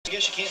I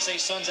guess you can't say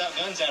sun's out,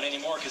 guns out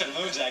anymore because the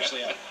moon's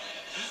actually out.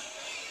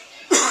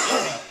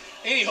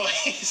 Anyway,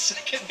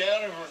 second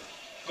down over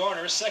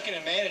Garner, second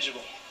and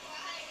manageable.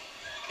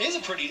 It is a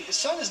pretty. The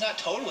sun is not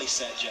totally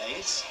set, Jay.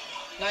 It's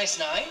nice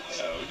night.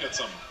 Yeah,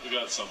 we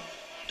got some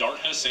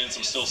darkness and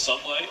some still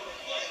sunlight.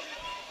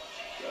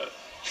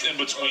 In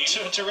between.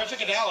 Terrific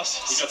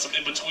analysis. We got some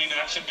in between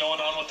action going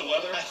on with the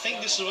weather. I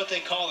think this is what they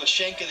call the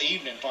shank of the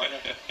evening, partner.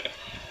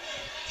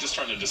 Just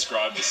trying to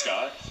describe the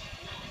sky.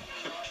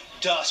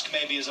 Dusk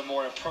maybe is a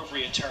more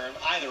appropriate term.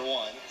 Either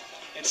one.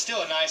 It's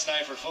still a nice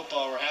night for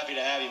football. We're happy to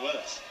have you with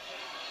us.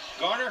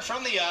 Garner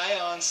from the eye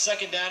on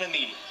second down and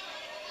medium.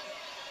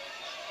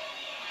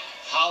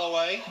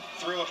 Holloway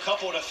through a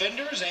couple of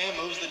defenders and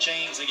moves the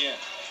chains again.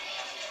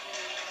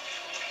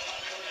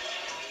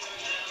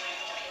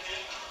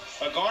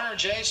 But Garner,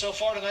 Jay, so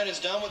far tonight has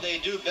done what they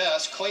do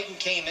best. Clayton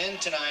came in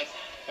tonight,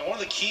 and one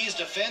of the keys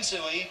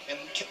defensively, and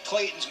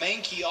Clayton's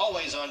main key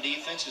always on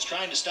defense, is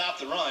trying to stop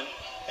the run.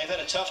 They've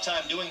had a tough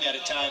time doing that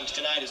at times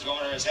tonight, as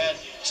Garner has had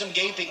some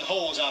gaping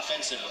holes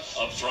offensively.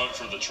 Up front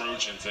for the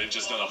Trojans, they've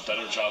just done a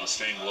better job of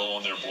staying low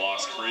on their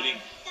blocks,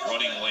 creating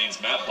running lanes.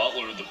 Matt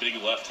Butler, the big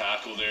left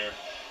tackle there,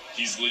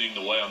 he's leading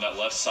the way on that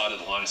left side of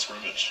the line of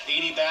scrimmage.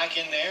 Eaddy back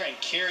in there and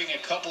carrying a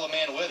couple of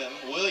men with him.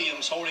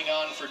 Williams holding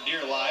on for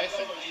dear life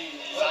and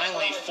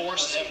finally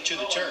forces him to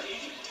the turf.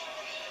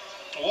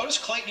 What does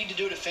Clayton need to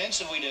do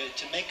defensively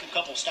to make a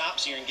couple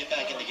stops here and get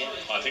back in the game?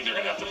 I think they're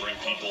going to have to bring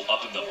people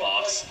up in the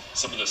box.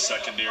 Some of the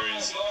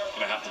secondaries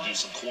going to have to do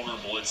some corner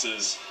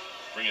blitzes,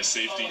 bring a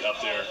safety up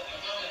there.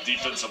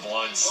 Defensive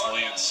line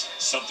slants,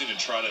 something to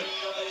try to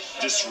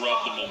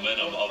disrupt the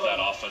momentum of that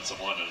offensive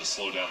line and to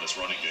slow down this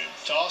running game.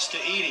 Toss to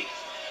Eaddy.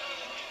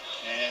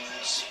 And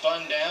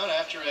spun down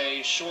after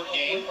a short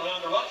game.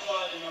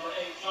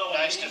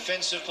 Nice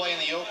defensive play in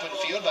the open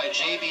field by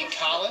J.B.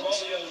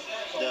 Collins,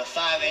 the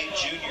 5'8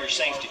 junior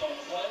safety.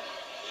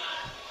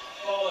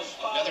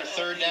 Another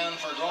third down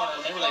for Garner.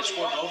 Remember, they've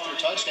scored both their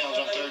touchdowns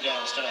on third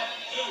downs tonight.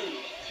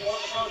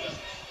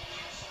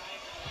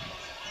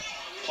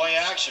 Play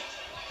action.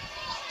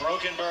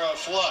 Broken Burrow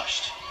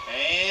flushed.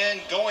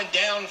 And going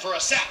down for a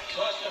sack.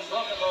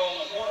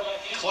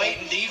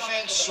 Clayton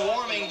defense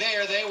swarming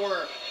there. They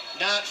were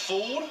not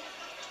fooled.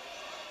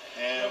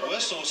 And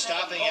whistle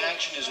stopping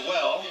action as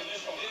well.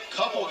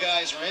 Couple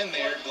guys were in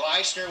there.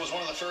 Gleisner was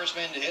one of the first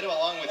men to hit him,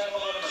 along with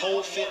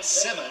Cole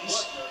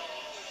Fitzsimmons.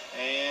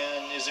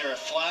 And is there a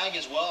flag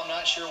as well? I'm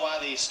not sure why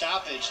the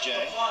stoppage,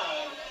 Jay.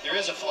 There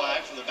is a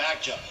flag from the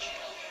back judge.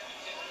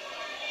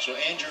 So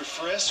Andrew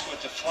Frisk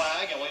with the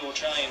flag, and we will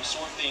try and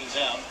sort things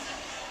out.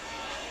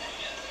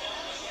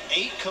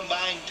 8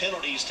 combined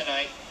penalties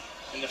tonight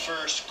in the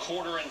first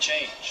quarter and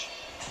change.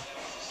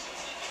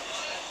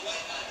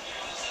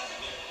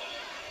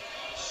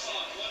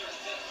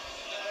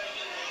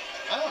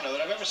 I don't know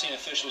that I've ever seen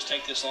officials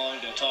take this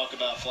long to talk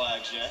about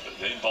flags, Jay.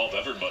 They involve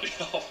everybody.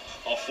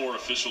 All 4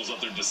 officials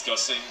up there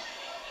discussing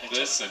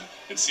this, and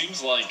it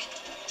seems like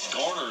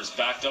Garner is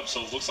backed up,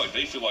 so it looks like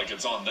they feel like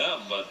it's on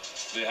them, but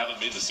they haven't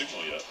made the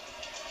signal yet.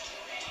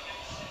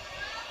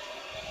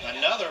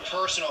 Another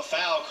personal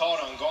foul called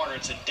on Garner.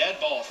 It's a dead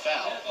ball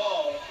foul.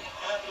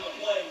 After the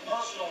play,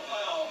 personal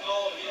foul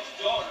called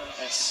against Garner.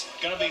 It's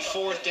going to be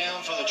fourth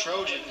down for the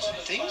Trojans.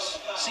 Things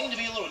seem to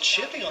be a little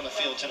chippy on the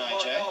field tonight,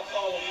 Jay.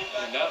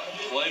 And that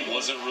play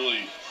wasn't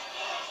really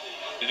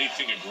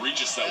anything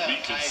egregious that we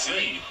could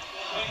see.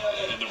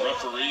 And the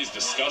referees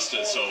discussed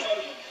it, so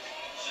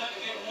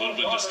a little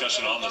bit of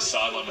discussion on the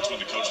sideline between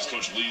the coaches.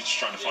 Coach Leach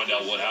trying to find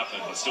out what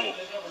happened, but still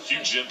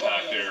huge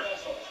impact there,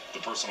 the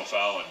personal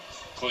foul, and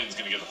Clayton's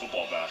going to get the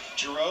football back.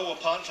 Giroux will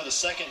punt for the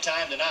second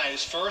time tonight.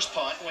 His first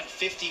punt went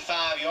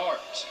 55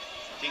 yards.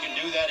 If he can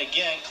do that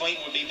again,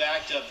 Clayton would be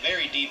backed up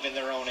very deep in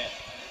their own end.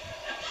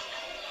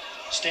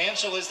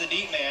 Stansel is the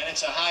deep man.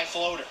 It's a high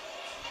floater.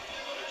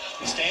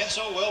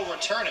 Stansel will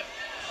return it.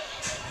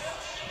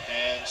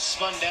 And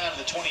spun down to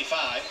the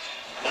 25.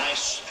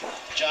 Nice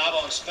job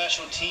on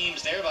special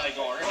teams there by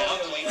Garner. Now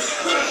Clayton's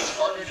got a chance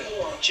partner to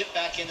chip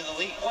back into the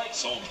lead.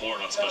 So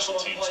important on special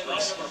teams,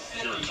 Chris.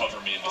 If you're a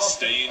cover man, to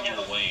stay in your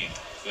lane.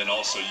 Then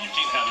also, you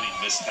can't have any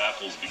missed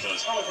tackles,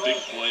 because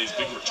big plays,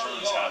 big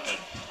returns happen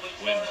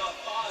when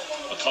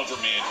a cover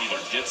man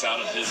either gets out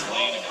of his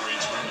lane and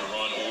creates room to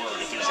run, or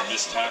if there's a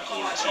missed tackle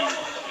or two,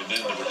 and then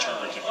the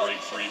returner can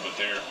break free. But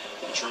there,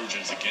 the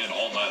Trojans, again,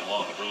 all night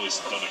long, have really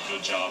done a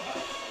good job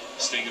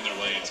staying in their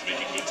lanes,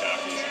 making good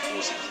tackles, and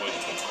forcing Clayton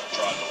to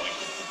drive the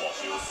length of the football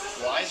field.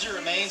 Weiser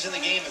remains in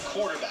the game, the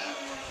quarterback.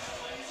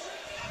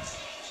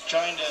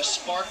 Trying to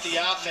spark the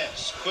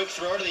offense. Quick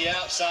throw to the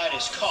outside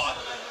is caught,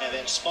 and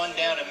then spun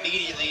down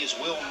immediately is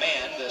Will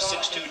Mann, the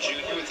 6'2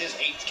 junior, with his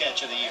 8th catch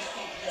of the year.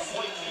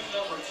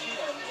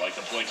 Like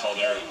the play call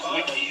there,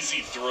 quick, easy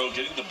throw,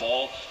 getting the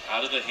ball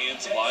out of the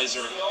hands of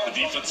Weiser, the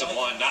defensive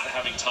line not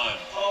having time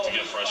to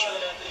get pressure.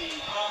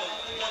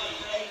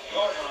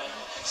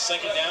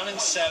 Second down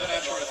and 7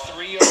 after a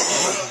 3-yard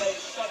game.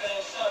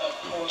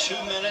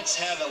 2 minutes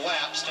have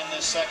elapsed in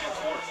this second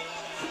quarter.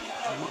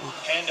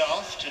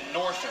 Handoff to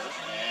Norther,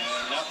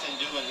 and nothing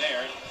doing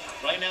there.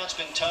 Right now it's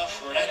been tough,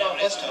 or right now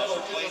it is tough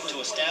for Clayton to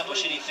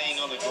establish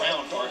anything on the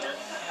ground, partner.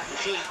 It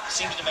really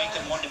seems to make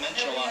them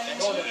one-dimensional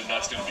offensively. And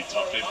that's going to be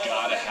tough. They've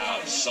got to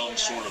have some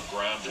sort of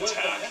ground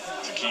attack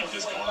to keep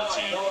this Garner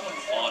team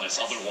honest.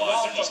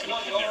 Otherwise, they're just going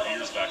to pin their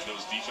ears back.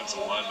 Those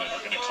defensive linemen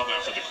are going to come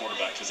after the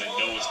quarterback because they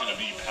know it's going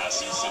to be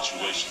passing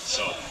situations.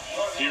 So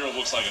here it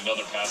looks like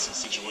another passing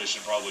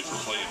situation probably for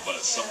Clayton, but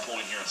at some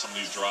point here in some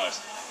of these drives,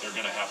 they're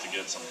going to have to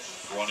get some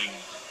running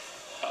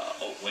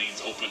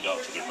lanes opened up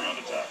for their ground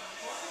attack.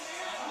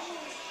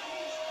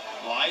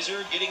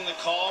 Weiser getting the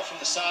call from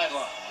the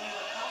sideline.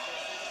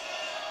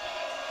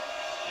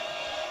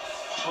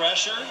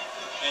 Pressure,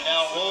 and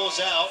now rolls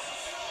out,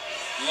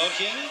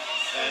 looking,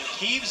 and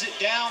heaves it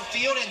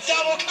downfield and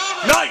double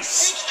cover.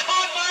 Nice! It's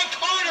caught by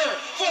Carter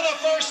for the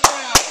first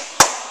down.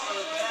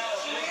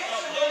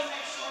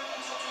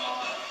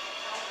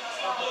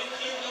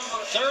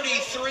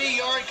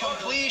 33-yard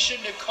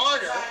completion to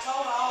Carter.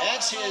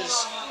 That's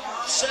his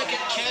second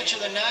catch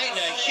of the night, and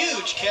a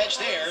huge catch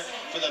there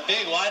for the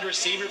big wide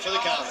receiver for the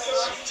Comets.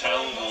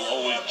 Talon will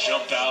always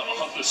jump out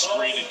on the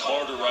screen, and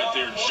Carter right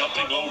there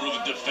jumping over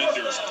the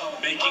defenders,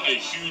 making a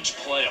huge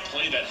play, a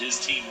play that his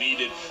team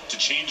needed to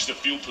change the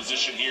field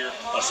position here,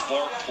 a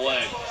spark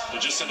play, but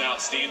just an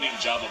outstanding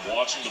job of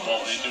watching the ball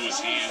into his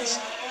hands,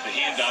 the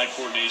hand-eye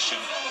coordination,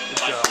 and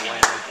the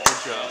high-footing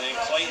football. And then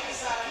Clayton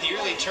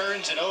nearly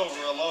turns it over,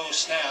 a low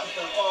snap,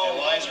 and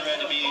Weiser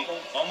had to be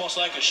almost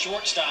like a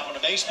shortstop on a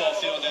baseball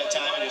field that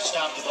time and just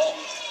stop the ball.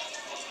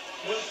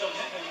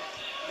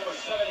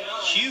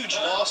 Huge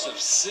loss of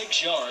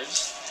 6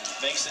 yards.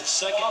 Makes it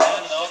second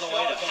down and all the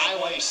way to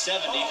Highway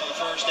 70 for the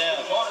first down.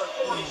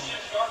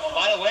 A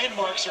lot of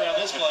landmarks around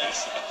this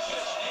place.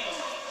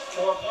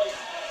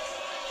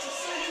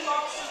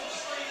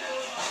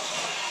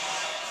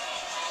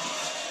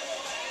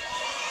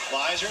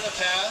 Weiser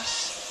the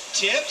pass,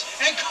 tipped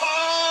and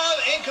caught,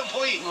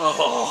 incomplete.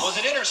 Oh. Was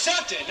it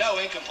intercepted? No,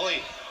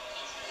 incomplete.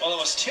 Well, it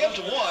was tipped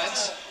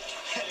once,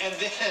 and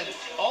then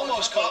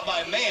almost caught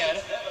by man,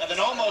 and then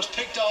almost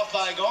picked off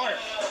by Garner.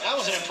 That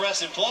was an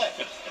impressive play.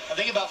 I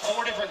think about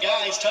 4 different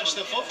guys touched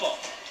the football.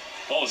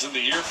 Ball was in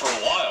the air for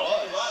a while.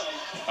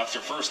 After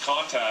first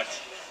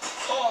contact,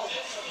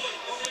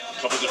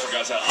 a couple different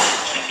guys had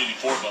opportunity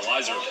for it, but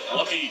Weiser,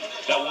 lucky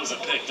that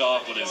wasn't picked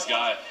off, but his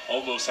guy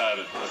almost had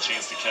a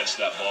chance to catch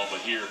that ball.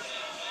 But here,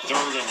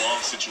 third and long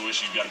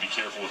situation, you've got to be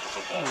careful with the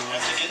football.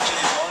 Have to get to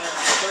the Garner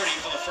 30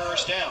 for the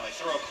first down. They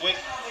throw a quick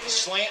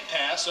slant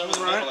pass over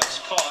the middle. It's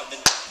caught, but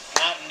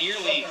not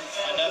nearly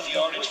enough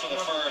yardage for the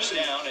first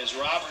down as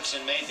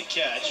Robertson made the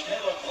catch.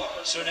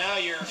 So now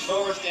you're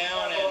 4th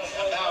down and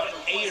about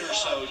 8 or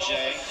so,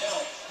 Jay.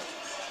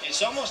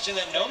 It's almost in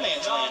that no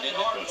man's land, isn't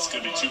it? But it's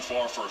going to be too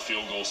far for a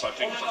field goal, so I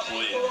think for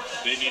Clayton,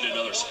 they need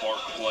another spark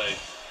play.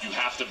 You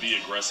have to be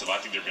aggressive. I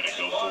think they're going to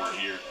go for it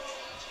here.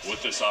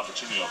 With this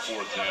opportunity on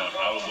 4th down,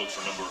 I would look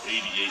for number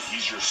 88.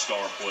 He's your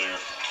star player.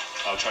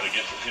 I would try to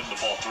get him the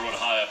ball, throw it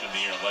high up in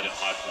the air, and let him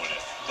high point it.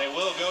 They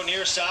will go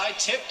near side,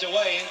 tipped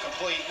away,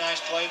 incomplete.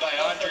 Nice play by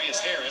Andreis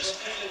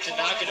Harris to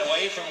knock it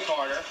away from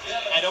Carter.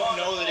 I don't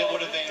know that it would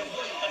have been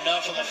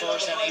enough on the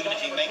first down, even if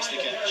he makes the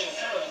catch.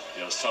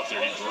 Yeah, it was tough there.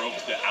 He broke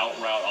the out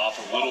route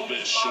off a little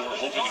bit short,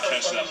 hoping to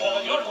catch that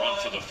ball and then run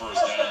for the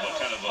first down. But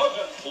kind of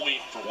a point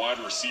for wide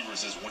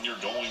receivers is when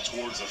you're going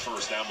towards the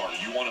first down mark,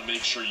 you want to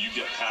make sure you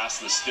get past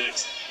the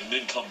sticks and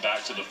then come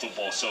back to the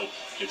football. So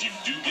if you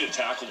do get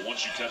tackled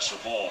once you catch the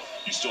ball,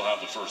 you still have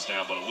the first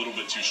down, but a little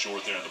bit too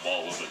short there and the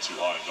ball a little bit too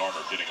high, and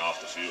Garner getting off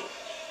the field.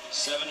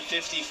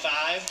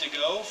 7:55 to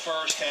go,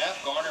 first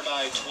half. Garner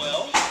by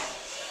 12.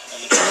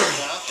 And the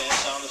Trojan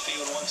offense on the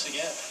field once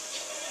again.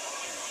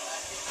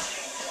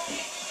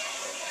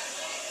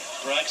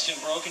 Braxton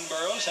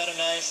Brokenburrows had a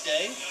nice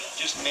day,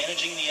 just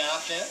managing the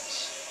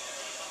offense.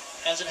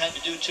 Hasn't had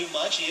to do too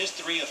much. He is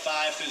 3 of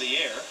 5 through the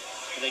air.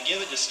 But they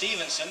give it to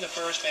Stevenson, the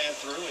first man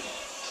through, and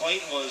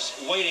Clayton was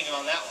waiting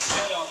on that one.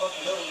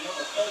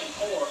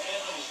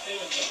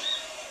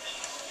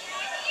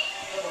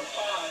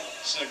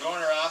 It's the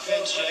Garner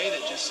offense, Jay,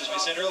 that just as we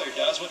said earlier,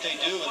 does what they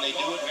do, and they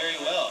do it very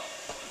well.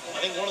 I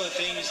think one of the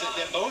things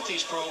that both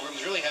these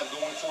programs really have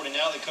going for it, and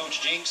now that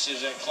Coach Jinks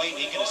is at Clayton,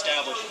 he can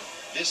establish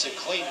this at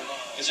Clayton,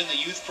 is in the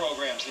youth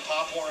programs, the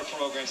Pop Warner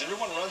programs.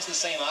 Everyone runs the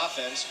same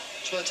offense,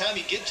 so by the time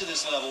you get to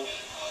this level,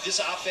 this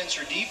offense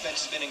or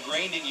defense has been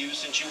ingrained in you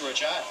since you were a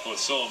child. Well,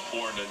 it's so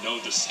important to know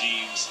the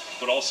schemes,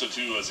 but also,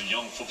 too, as a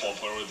young football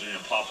player, whether you're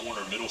in Pop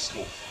Warner Middle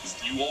School,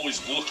 you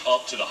always look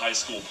up to the high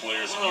school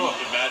players, and you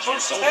imagine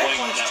yourself playing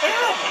on that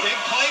football field. Big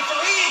play for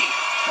Eaddy.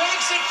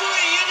 Breaks it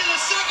free into the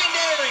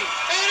secondary,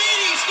 and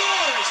Eaddy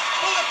scores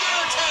for the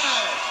 3rd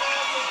time.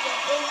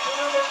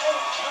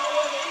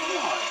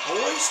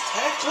 Boys,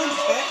 tackling.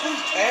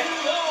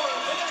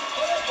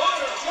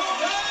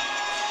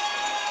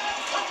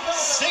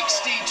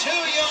 62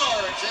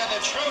 yards, and the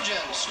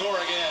Trojans score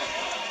again.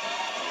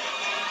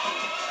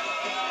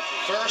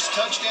 First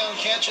touchdown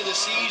catch of the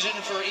season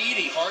for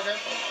Eaddy, partner.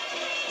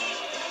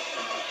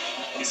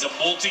 He's a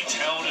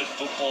multi-talented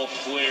football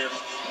player.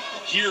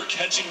 Here,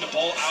 catching the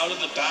ball out of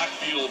the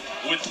backfield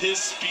with his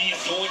speed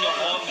going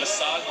along the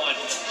sideline.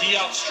 He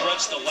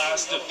outstretched the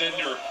last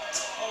defender,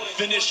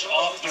 finished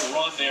off the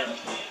run there.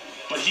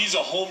 But he's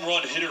a home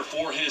run hitter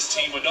for his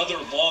team. Another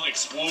long,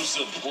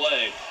 explosive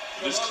play.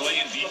 This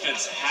Clayton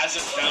defense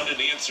hasn't found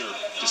an answer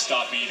to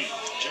stop Eaddy.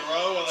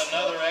 Giroux with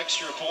another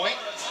extra point.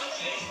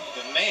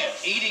 But man,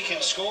 Eaddy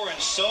can score in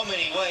so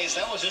many ways.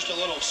 That was just a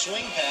little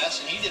swing pass,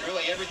 and he did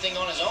really everything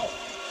on his own.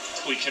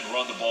 He can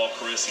run the ball,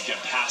 Chris. He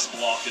can pass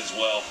block as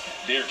well.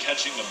 They're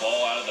catching the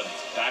ball out of the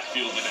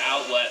backfield, an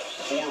outlet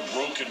for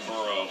Broken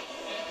Burrow.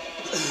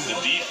 The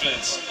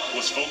defense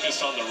was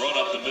focused on the run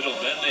up the middle.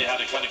 Then they had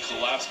to kind of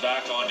collapse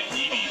back onto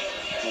Eaddy.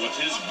 But with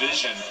his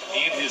vision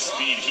and his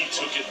speed, he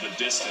took it the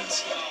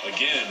distance.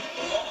 Again,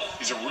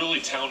 he's a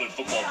really talented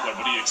football player,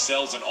 but he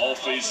excels in all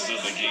phases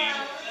of the game.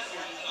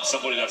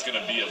 Somebody that's going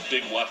to be a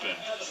big weapon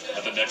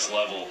at the next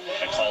level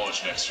at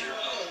college next year.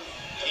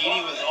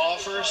 Eaddy with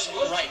offers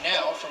right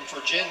now from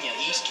Virginia,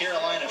 East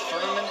Carolina,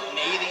 Furman,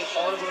 Navy,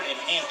 Harvard, and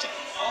Hampton.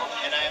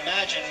 And I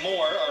imagine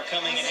more are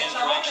coming in his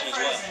direction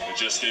as well. It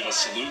just gave a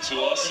salute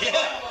to us. Yeah.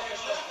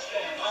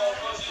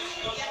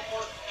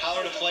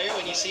 Holler at a player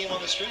when you see him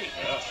on the street.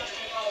 Yeah.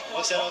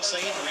 What's that old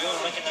saying? Real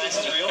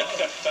recognizes real?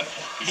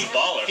 He's a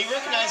baller. He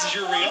recognizes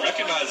you're real. He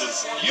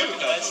recognizes you.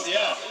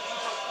 Yeah.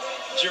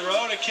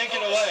 Giroux to kick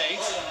it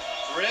away.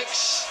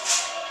 Ricks,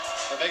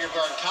 or bigger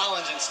pardon,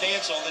 Collins and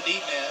Stancil, the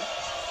deep man,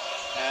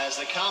 as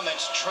the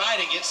Comets try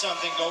to get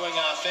something going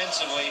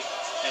offensively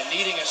and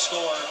needing a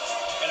score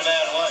in a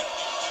bad way.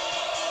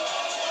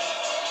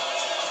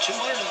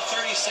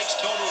 236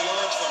 total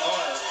yards for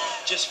Garner,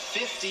 just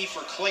 50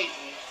 for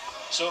Clayton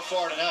so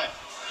far tonight.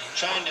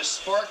 Trying to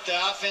spark the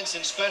offense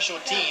in special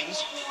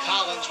teams.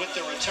 Collins with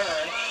the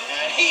return,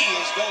 and he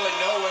is going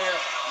nowhere.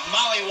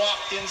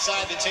 Molly-walked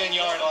inside the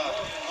 10-yard line.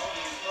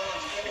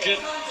 Again,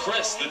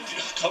 Chris, the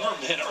cover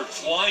men are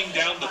flying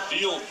down the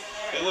field.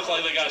 They look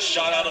like they got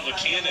shot out of a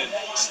cannon,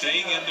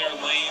 staying in their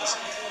lanes,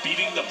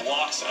 beating the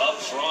blocks up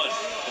front,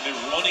 and then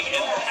running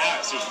in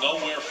packs. There's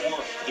nowhere for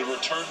the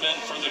return men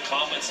for the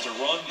Comets to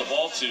run the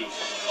ball to.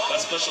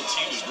 That special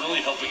team is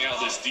really helping out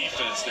this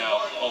defense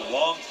now. A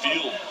long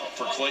field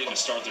for Clayton to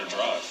start their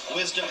drive.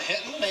 Wisdom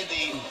Hinton made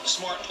the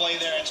smart play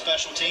there in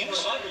special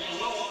teams.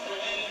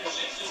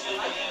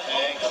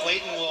 And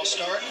Clayton will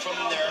start from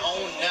their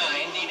own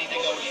 9, needing to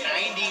go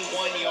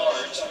 91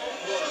 yards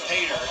for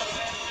Pater,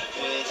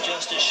 with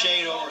just a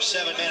shade over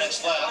 7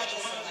 minutes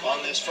left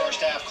on this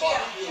first half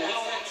clock.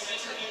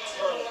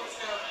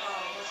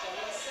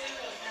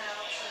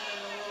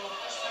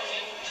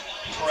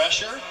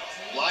 Pressure.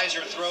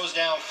 Lizer throws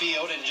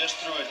downfield and just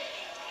threw it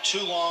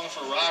too long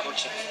for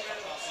Robertson.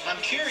 I'm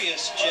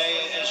curious,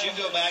 Jay, as you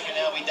go back and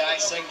now we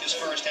dissect this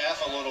first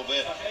half a little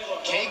bit.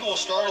 Cagle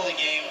started the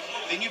game,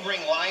 then you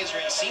bring Lizer.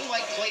 It seemed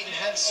like Clayton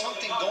had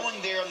something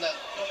going there on the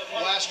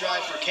last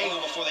drive for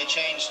Cagle before they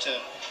changed to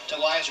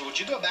Lizer. Would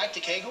you go back to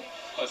Cagle?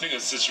 I think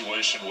it's a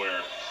situation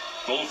where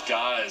both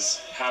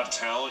guys have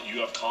talent.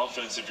 You have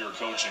confidence if you're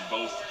coaching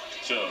both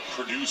to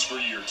produce for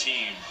your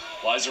team.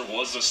 Lizer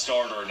was the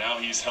starter. Now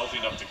he's healthy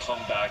enough to come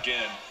back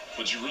in.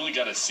 But you really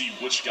got to see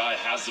which guy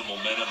has the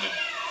momentum and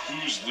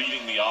who's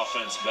leading the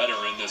offense better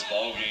in this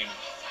ball game.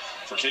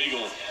 For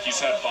Cagle, he's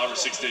had 5 or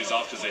 6 days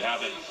off because they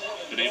haven't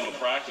been able to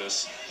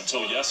practice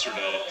until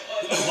yesterday.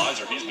 And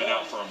Lizer, he's been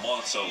out for a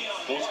month, so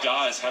both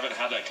guys haven't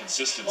had that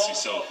consistency.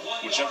 So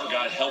whichever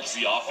guy helps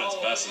the offense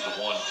best is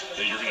the one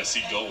that you're going to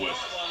see go with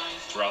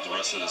throughout the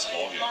rest of this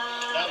ball game.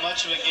 Not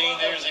much of a gain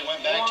there as they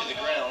went back to the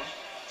ground.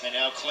 And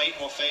now Clayton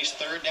will face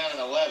 3rd down and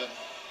 11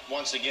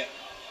 once again.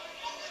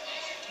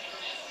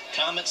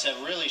 Comets have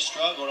really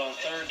struggled on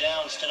 3rd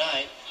downs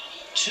tonight.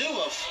 2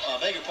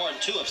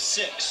 of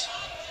 6.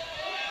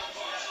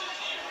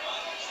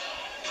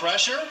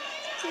 Pressure.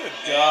 Good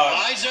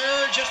God.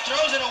 Lizer just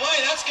throws it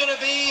away. That's going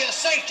to be a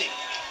safety,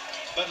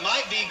 but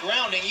might be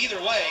grounding.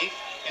 Either way,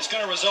 it's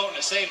going to result in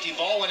a safety.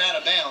 Ball went out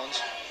of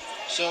bounds.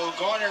 So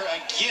Garner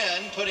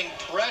again putting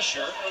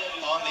pressure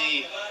on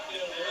the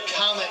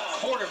Comet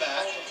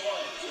quarterback,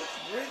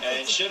 and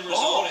it should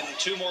result in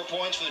 2 more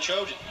points for the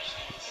Trojans.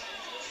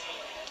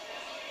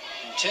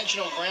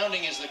 Intentional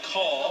grounding is the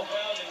call.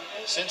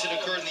 Since it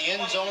occurred in the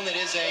end zone, it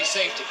is a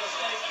safety.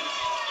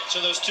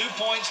 So those 2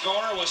 points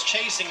Garner was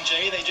chasing,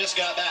 Jay, they just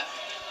got back.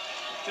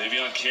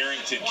 Davion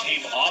Carrington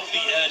came off the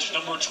edge,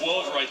 number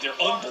 12 right there,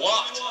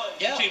 unblocked.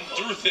 Yeah. Came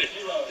through there,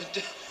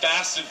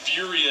 fast and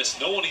furious.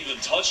 No one even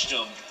touched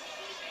him.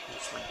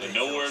 And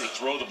nowhere to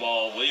throw the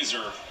ball.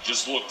 Lizer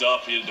just looked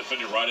up. He had a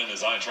defender right in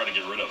his eye and tried to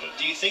get rid of it.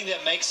 Do you think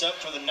that makes up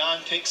for the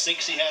non-pick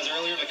 6 he has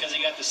earlier because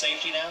he got the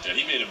safety now? Yeah,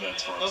 he made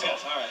amends for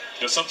himself. Okay, all right.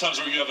 Because sometimes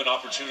when you have an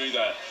opportunity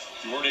that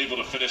you weren't able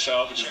to finish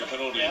out because of the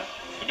penalty,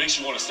 it makes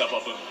you want to step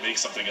up and make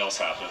something else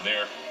happen.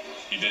 There,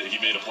 he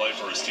made a play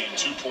for his team.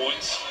 2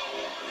 points.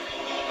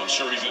 I'm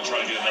sure he's going to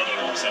try to get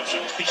another reception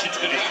like he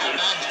did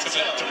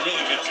to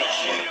really make up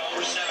for it.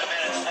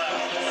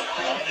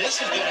 And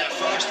this has been a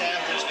first half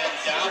that's been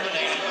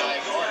dominated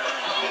by Garner.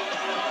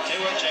 They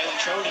you what, Jay, the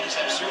Trojans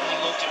have certainly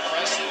looked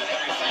impressive in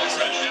every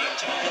facet of the game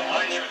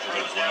tonight. Their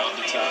ground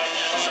attack,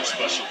 their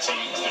special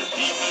teams, their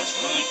defense,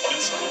 really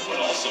physical but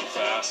also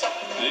fast.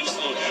 They've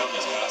slowed down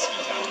this passing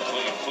attack with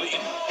Clayton.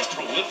 Clayton is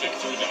prolific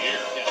through the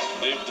air.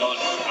 They've done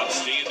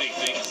outstanding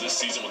things this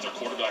season with their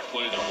quarterback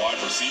play, their wide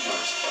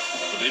receivers,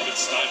 but they've been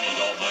stymied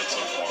all night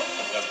so far.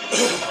 That's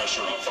because of the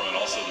pressure up front.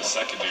 Also, the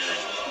secondary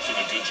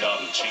doing a good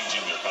job of changing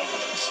their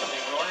coverages. I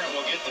think Garner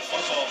will get the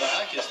football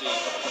back as the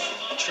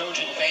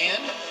Trojan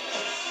band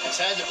has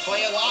had to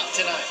play a lot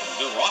tonight.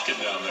 They're rocking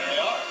down there. They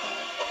are.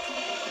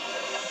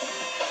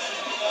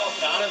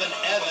 Donovan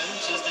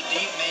Evans is the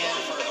deep man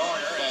for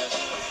Garner as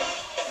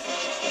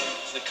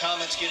the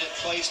Comets get it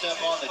placed up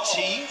on the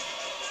tee.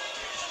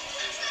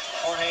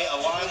 Jorge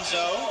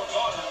Alonso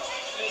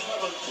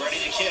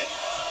ready to kick.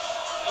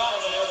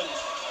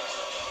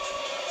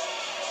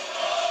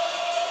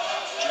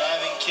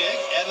 Driving kick.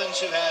 Evans,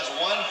 who has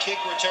one kick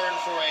return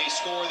for a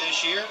score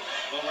this year,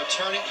 will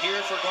return it here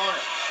for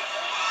Garner.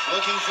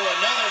 Looking for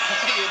another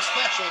play in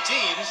special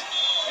teams,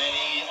 and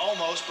he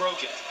almost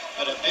broke it.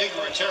 But a big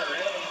return,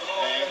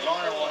 and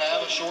Garner will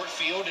have a short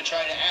field to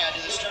try to add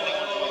to this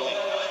 21-point lead.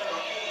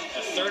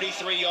 A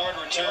 33-yard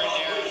return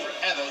there for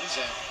Evans,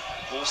 and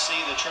we'll see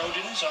the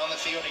Trojans on the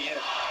field again.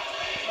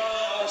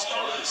 This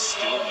Garner's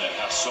skill net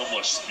has so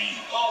much speed,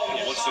 and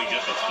once they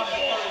get the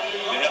football,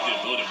 they have the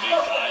ability to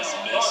make guys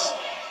miss.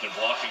 Their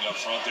blocking up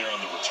front there on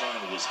the return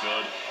was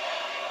good.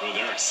 Well,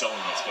 they're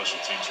excelling on special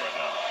teams right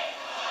now.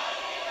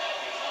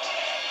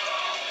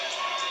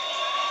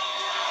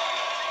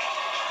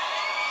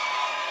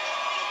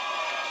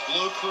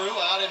 Blue Crew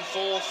out in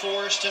full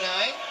force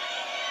tonight.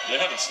 They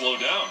haven't slowed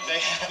down. They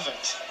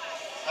haven't.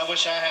 I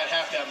wish I had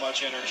half that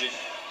much energy.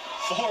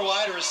 4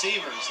 wide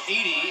receivers.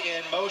 Eaddy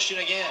in motion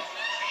again.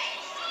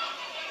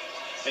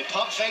 They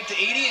pump fake to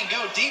Eaddy and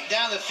go deep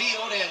down the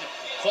field in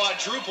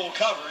quadruple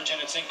coverage,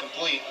 and it's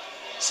incomplete.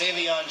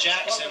 Savion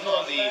Jackson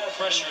on the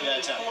pressure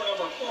that time.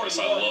 Chris,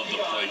 I love the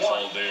play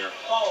call there.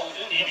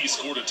 Eaddy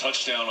scored a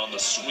touchdown on the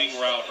swing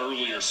route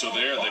earlier, so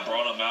there they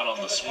brought him out on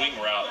the swing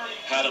route,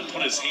 had him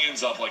put his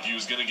hands up like he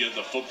was going to get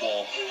the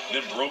football,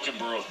 then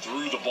Brokenborough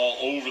threw the ball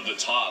over the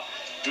top.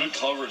 Good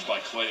coverage by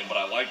Clayton, but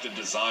I like the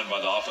design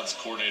by the offensive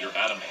coordinator,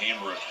 Adam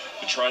Hamrick,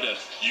 to try to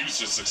use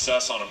his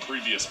success on a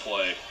previous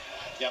play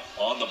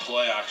on the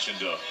play action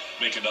to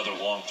make another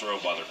long throw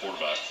by their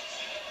quarterback.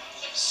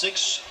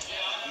 6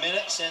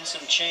 minutes and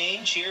some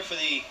change here for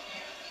the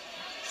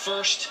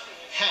first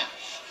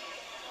half.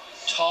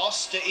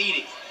 Toss to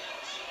Eaddy.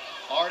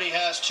 Already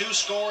has 2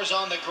 scores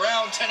on the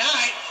ground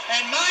tonight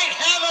and might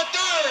have a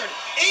third.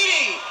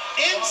 Eaddy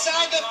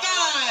inside the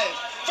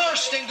 5.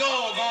 First and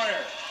goal,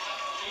 Garner.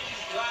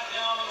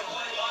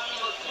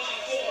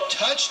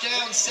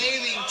 Touchdown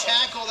saving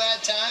tackle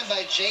that time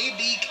by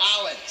J.B.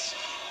 Collins.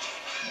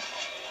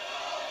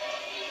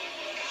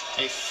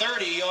 A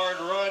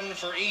 30-yard run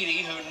for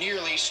Eaddy, who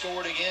nearly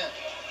scored again.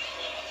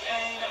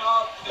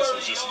 This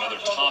is just another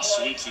toss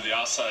sweep to the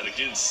outside.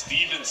 Again,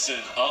 Stevenson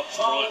up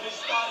front,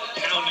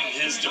 pounding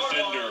his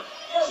defender,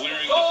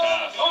 clearing the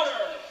path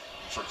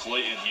for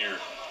Clayton here.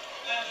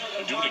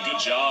 They're doing a good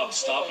job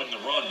stopping the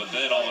run, but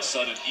then all of a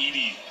sudden,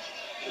 Eaddy,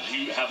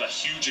 you have a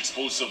huge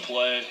explosive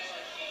play.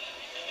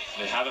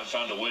 They haven't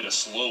found a way to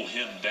slow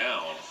him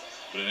down,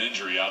 but an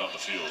injury out on the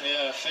field.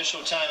 Yeah,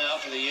 official timeout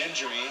for the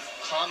injury.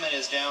 Comet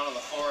is down on the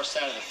far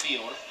side of the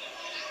field.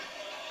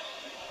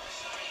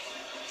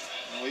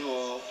 And we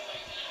will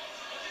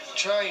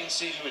try and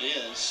see who it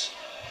is.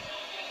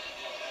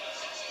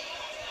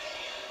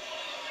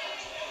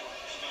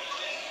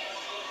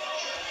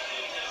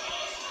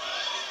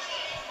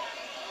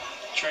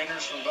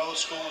 Trainers from both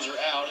schools are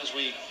out as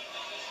we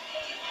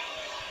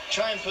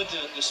try and put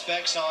the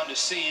specs on to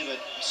see, but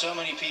so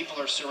many people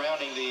are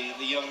surrounding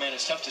the young man.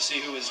 It's tough to see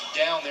who is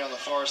down there on the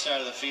far side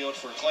of the field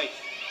for Clayton.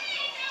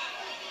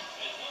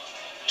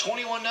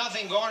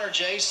 21-0 Garner,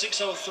 Jay.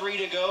 6:03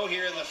 to go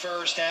here in the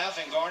first half,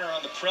 and Garner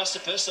on the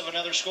precipice of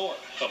another score.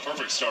 A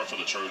perfect start for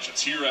the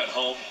Trojans. Here at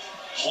home,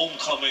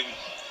 homecoming.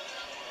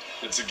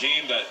 It's a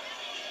game that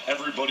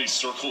everybody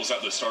circles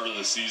at the start of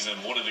the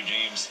season. One of the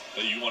games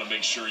that you want to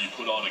make sure you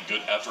put on a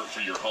good effort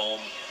for your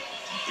home.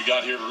 We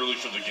got here early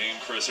for the game,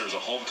 Chris. There was a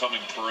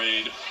homecoming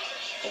parade.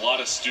 A lot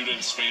of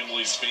students,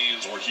 families,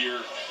 fans were here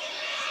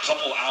a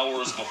couple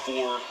hours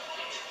before,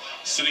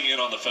 sitting in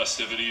on the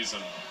festivities,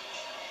 and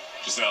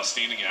just an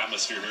outstanding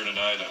atmosphere here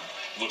tonight. And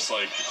looks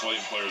like the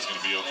Clayton player is going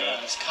to be okay.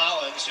 Yeah, it's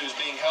Collins who's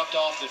being helped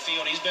off the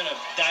field. He's been a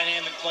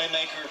dynamic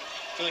playmaker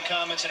for the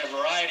Comets in a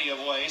variety of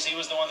ways. He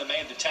was the one that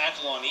made the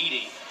tackle on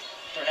Eaddy.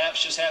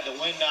 Perhaps just had the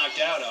wind knocked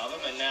out of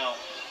him, and now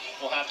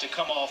will have to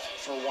come off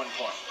for 1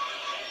 point.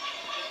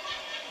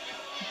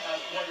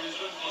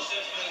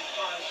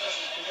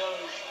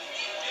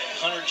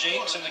 Hunter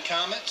Jinks and the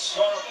Comets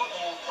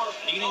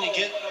needing to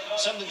get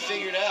something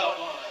figured out.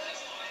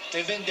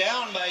 They've been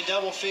down by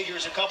double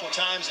figures a couple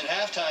times at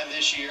halftime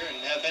this year and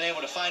have been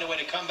able to find a way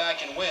to come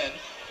back and win.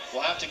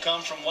 Will have to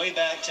come from way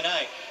back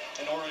tonight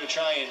in order to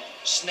try and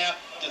snap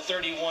the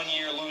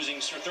 31-game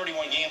losing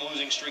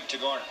streak to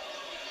Garner.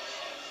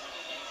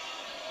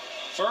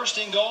 First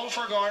and goal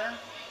for Garner.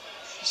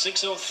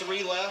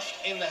 6:03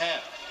 left in the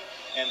half.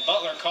 And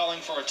Butler calling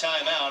for a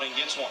timeout and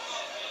gets one.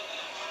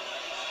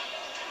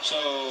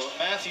 So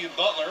Matthew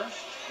Butler,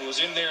 who was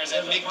in there as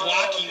a big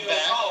blocking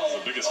back.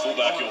 The biggest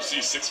fullback you'll see,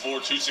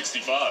 6'4",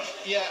 265.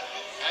 Yeah,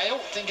 I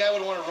don't think I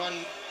would want to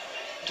run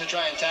to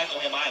try and tackle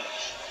him either.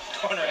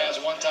 Garner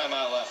has one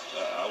timeout left.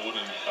 I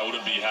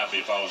wouldn't be happy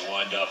if I was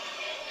lined up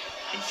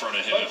in front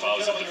of him if I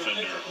was a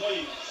defender.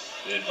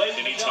 And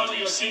anytime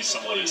you see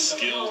someone as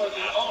skilled,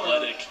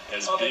 athletic,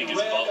 as big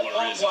as Butler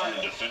is, if you're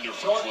a defender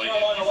for Clayton,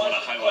 you want to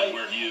highlight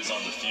where he is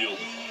on the field.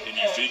 And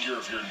you figure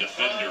if you're a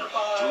defender,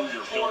 through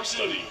your film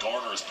study,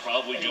 Garner is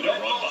probably going to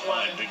run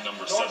behind big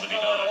number 79.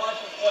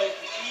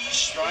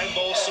 Shrine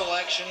Bowl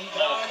selection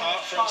out of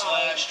conference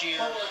last year,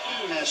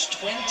 has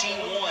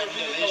 21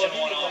 Division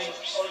I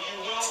offers.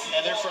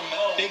 And they're from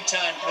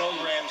big-time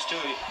programs, too.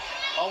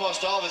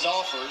 Almost all of his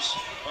offers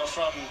are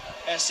from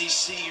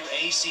SEC or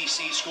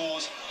ACC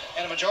schools,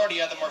 and a majority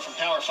of them are from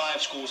Power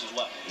 5 schools as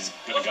well. He's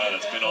been a guy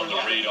that's been on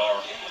the radar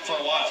for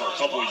a while. For a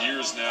couple of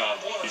years now.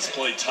 He's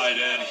played tight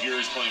end. Here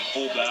he's playing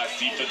fullback,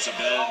 defensive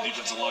end,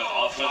 defensive line,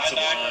 offensive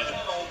line.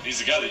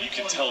 He's a guy that you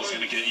can tell is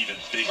going to get even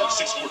bigger.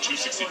 6'4",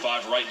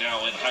 265 right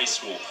now in high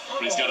school.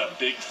 But he's got a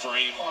big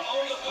frame,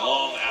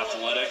 long,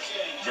 athletic,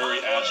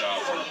 very agile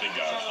for a big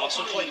guy.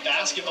 Also played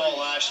basketball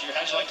last year.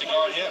 How'd you like to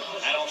guard him?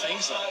 I don't think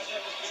so.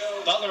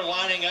 Butler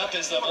lining up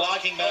as the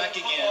blocking back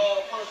again.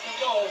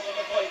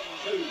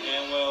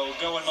 And will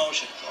go in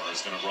motion.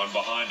 Garner's going to run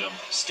behind him.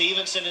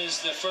 Stevenson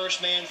is the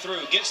first man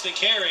through. Gets the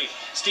carry.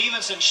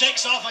 Stevenson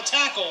shakes off a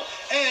tackle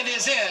and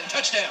is in.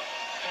 Touchdown.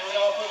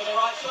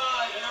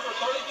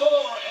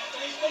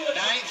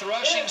 Ninth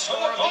rushing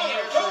score of the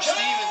year for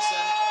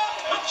Stevenson.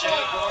 And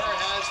Jay Garner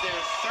has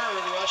their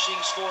third rushing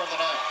score of the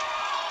night.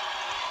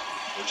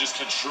 They're just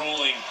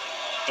controlling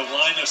the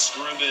line of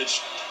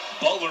scrimmage.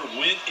 Butler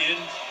went in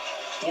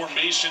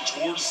formation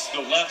towards the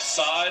left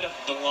side of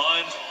the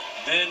line,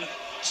 then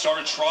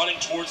started trotting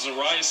towards the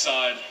right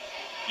side.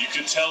 You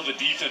could tell the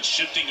defense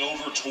shifting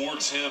over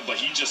towards him, but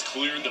he just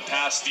cleared the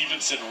pass.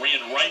 Stevenson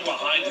ran right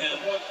behind him.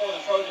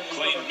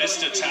 Clayton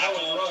missed a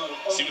tackle.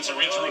 Stevenson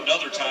ran through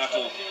another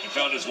tackle and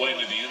found his way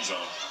into the end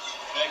zone.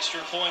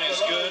 Extra point is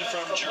good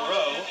from Giroux.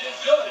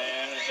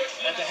 And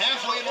at the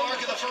halfway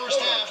mark of the first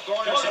half,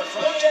 Garner's in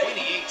front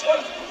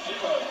 28-10.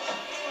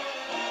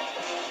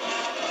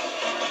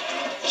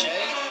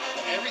 Jay,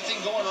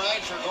 everything going right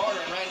for Garner,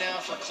 and right now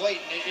for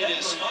Clayton, it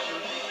is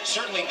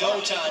certainly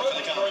go time for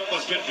the Comets. Well,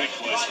 it's been big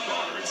plays for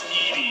Garner. It's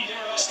Eaddy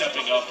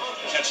stepping up,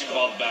 catching the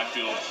ball in the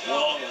backfield,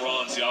 long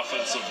runs. The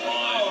offensive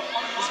line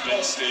has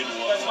been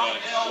stable up front.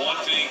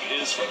 One thing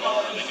is for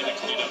Garner, they need to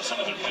clean up some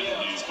of their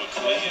penalties, but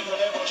Clayton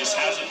just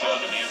hasn't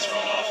found an answer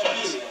on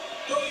offense.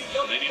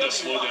 They need to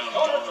slow down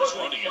Garner's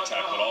running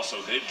attack, but also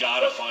they've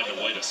got to find a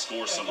way to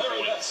score some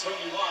points.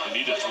 They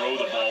need to throw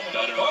the ball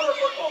better,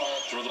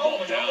 throw the ball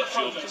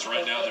downfield, because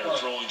right now they're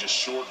throwing just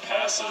short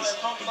passes.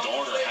 But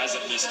Garner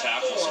hasn't missed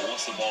tackles, so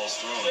once the ball's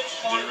thrown,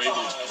 they're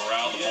able to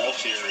corral the ball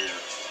carrier.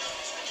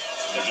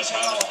 There just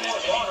haven't been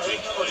any big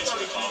plays for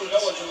the Comets.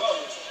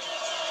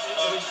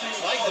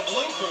 Like the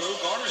Blue Crew,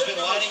 Garner's been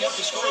lining up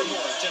the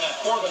scoreboard tonight.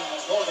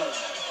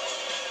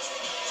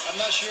 I'm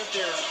not sure if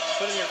they're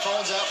putting their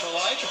phones out for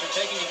lights or if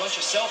they're taking a bunch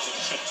of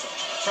selfies.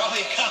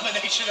 Probably a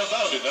combination of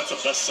both. Dude, that's the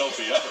best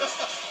selfie ever.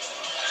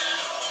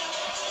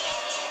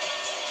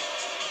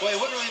 Well, it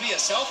wouldn't really be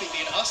a selfie, it'd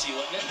be an hussy,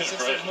 wouldn't it? Since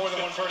Right. there's more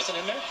than one person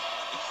in there.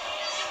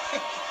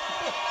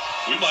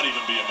 We might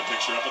even be in the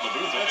picture up in the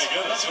booth. That's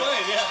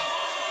right, yeah.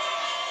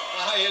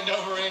 A high end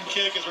over end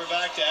kick as we're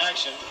back to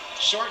action.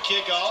 Short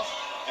kickoff,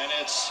 and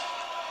it's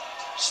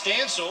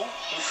Stansel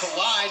who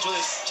collides with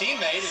his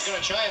teammate who's going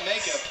to try and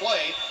make a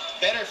play.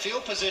 Better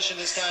field position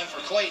this time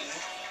for Clayton.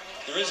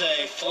 There is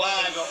a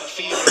flag on the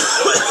field,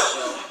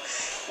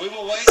 so we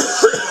will wait to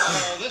see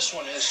how this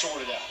one is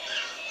sorted out.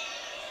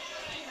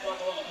 On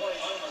the play,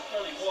 number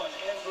 31,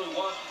 Andrew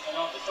Washington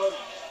on the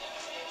Trojans.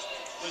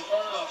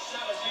 Return of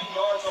 17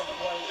 yards on the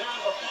play. There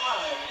is a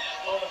flag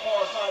on the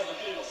far side of the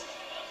field.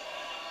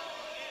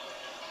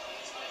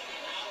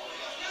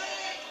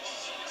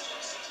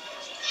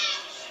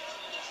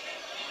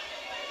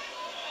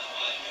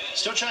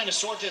 Still trying to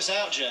sort this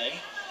out, Jay.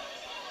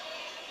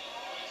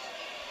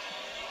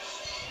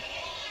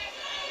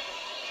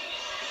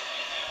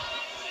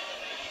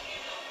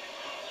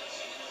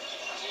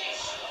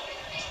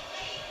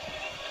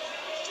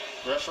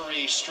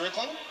 Referee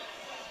Strickland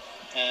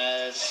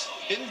has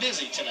been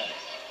busy tonight.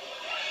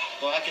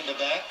 Black in the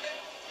back.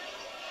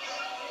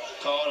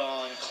 Called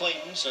on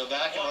Clayton, so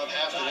back him up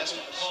half the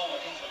distance.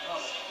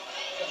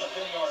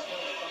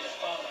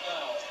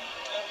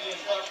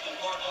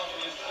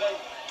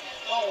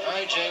 All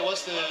right, Jay,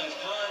 what's the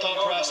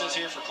thought process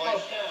here for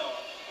Clayton?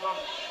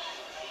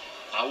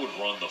 I would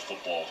run the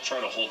football, try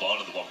to hold on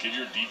to the ball, give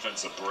your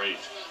defense a break,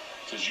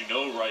 because you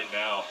know right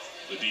now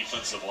the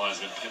defensive line is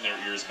going to pin their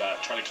ears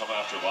back, try to come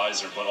after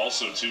Lizer, but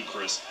also too,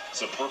 Chris,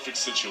 it's a perfect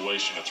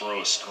situation to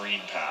throw a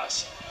screen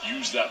pass.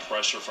 Use that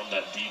pressure from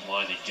that D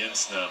line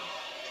against them.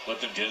 Let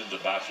them get into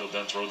the backfield,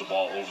 then throw the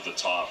ball over the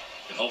top.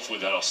 And hopefully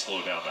that'll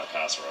slow down that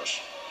pass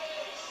rush.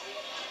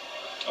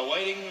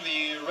 Awaiting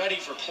the ready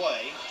for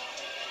play.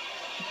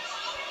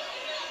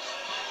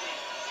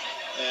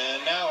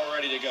 And now we're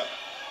ready to go.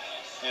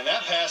 And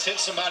that pass hit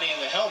somebody in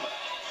the helmet.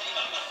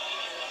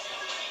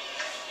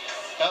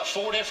 About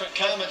 4 different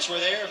Comets were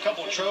there, a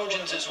couple of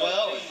Trojans as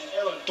well. And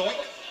doink.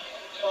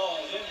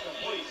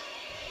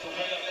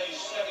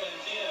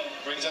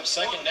 Brings up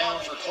second down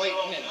for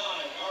Clayton, and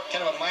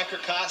kind of a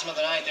microcosm of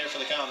the night there for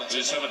the Comets. They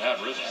just haven't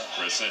had rhythm,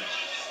 Chris. And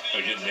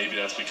again, maybe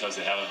that's because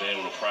they haven't been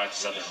able to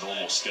practice at their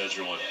normal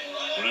schedule. And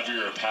whenever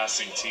you're a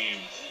passing team,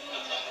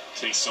 it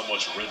takes so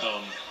much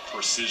rhythm,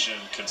 precision,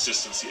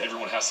 consistency.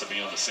 Everyone has to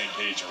be on the same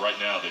page. And right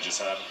now, they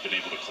just haven't been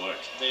able to click.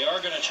 They are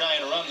going to try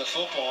and run the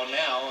football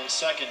now on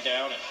second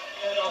down,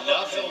 and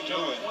nothing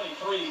doing.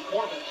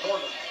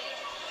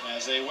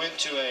 As they went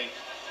to a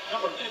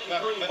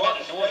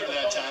Northern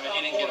that time, and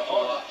he didn't get a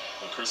whole lot.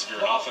 Well, Chris, if you're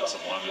an offensive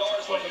lineman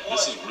for Clayton,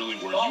 this is really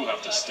where you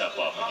have to step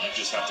up, and you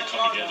just have to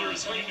come together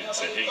as a unit and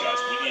say, hey guys,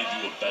 we need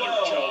to do a better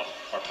job.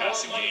 Our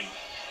passing game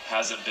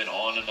hasn't been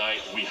on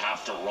tonight. We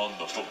have to run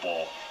the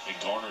football. And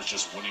Garner's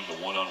just winning the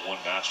one-on-one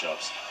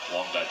matchups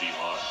along that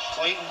D-line.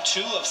 Clayton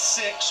 2 of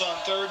 6 on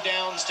third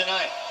downs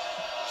tonight.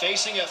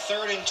 Facing a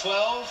 3rd and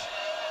 12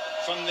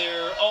 from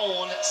their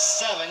own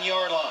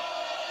 7-yard line.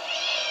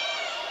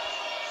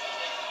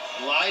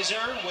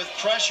 Lizer with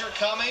pressure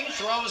coming,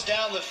 throws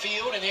down the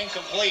field and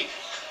incomplete.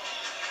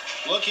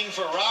 Looking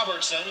for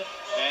Robertson,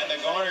 and the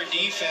Garner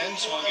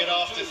defense will get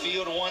off the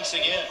field once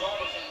again.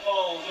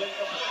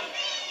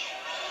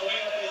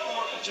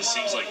 It just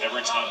seems like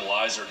every time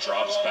Lizer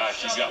drops back,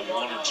 he's got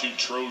 1 or 2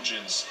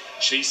 Trojans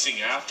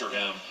chasing after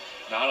him.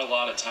 Not a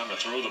lot of time to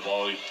throw the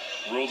ball. He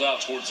rolled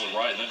out towards the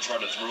right and then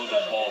tried to throw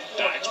the ball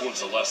back towards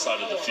the left side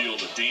of the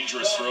field. A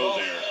dangerous throw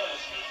there.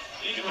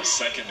 In the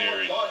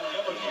secondary, doing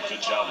a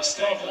good job of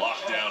staying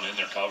locked down in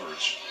their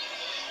coverage.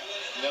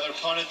 Another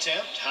punt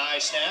attempt, high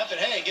snap, and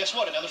hey, guess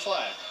what? Another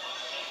flag.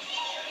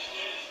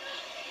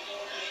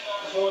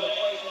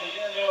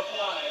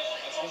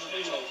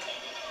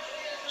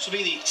 This will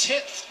be the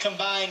 10th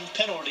combined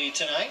penalty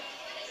tonight.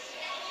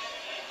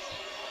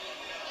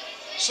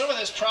 Some of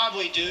this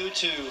probably due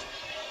to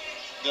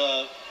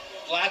the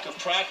lack of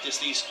practice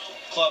these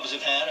clubs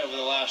have had over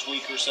the last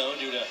week or so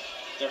due to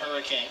the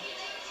hurricane.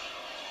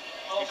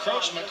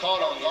 Encroachment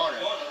called on Garner.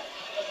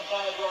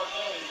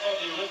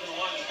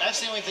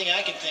 That's the only thing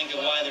I can think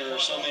of why there are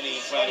so many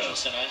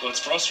infractions tonight. Well, it's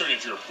frustrating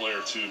if you're a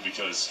player, too,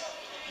 because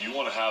you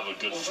want to have a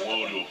good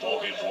flow to a ball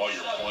game while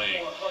you're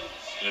playing.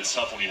 And it's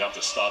tough when you have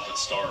to stop and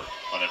start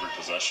on every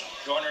possession.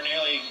 Garner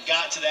nearly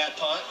got to that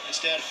punt.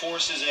 Instead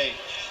forces a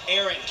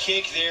errant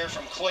kick there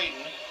from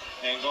Clayton.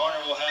 And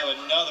Garner will have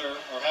another,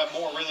 or have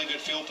more really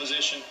good field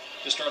position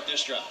to start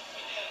this drive.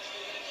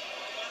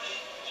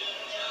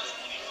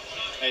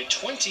 A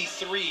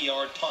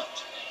 23-yard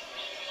punt.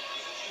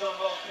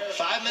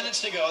 5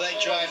 minutes to go.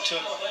 That drive took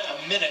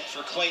a minute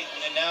for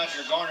Clayton. And now if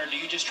you're Garner, do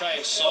you just try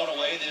and salt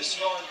away this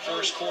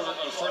first quarter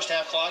or first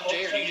half clock,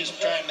 Jay, or do you just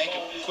try and make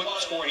a quick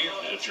score here?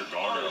 If you're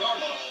Garner,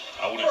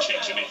 I wouldn't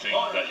change anything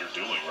that you're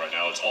doing right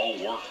now. It's all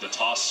work. The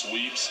toss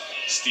sweeps,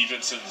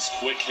 Stevenson's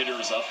quick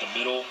hitters up the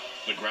middle,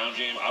 the ground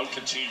game. I would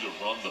continue to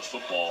run the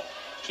football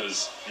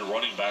because your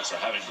running backs are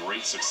having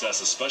great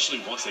success,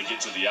 especially once they get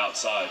to the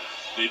outside.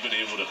 They've been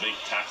able to make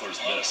tacklers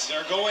miss.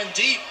 They're going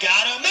deep.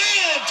 Got a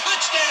man.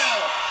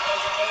 Touchdown.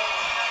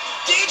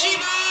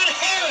 Devin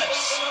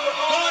Harris.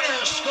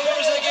 Garner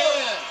scores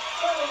again.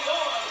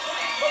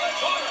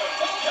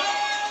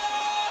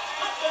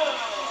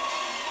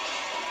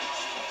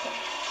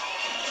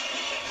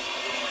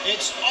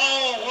 It's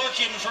all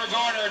working for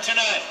Garner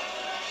tonight.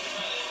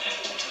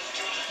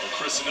 Well,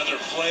 Chris, another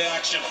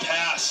play-action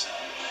pass.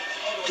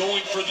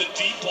 Going for the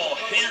deep ball.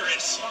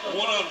 Harris,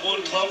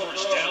 one-on-one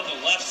coverage down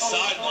the left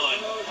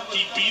sideline.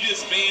 He beat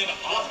his man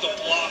off the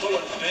block,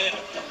 but then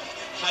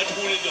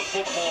high-pointed the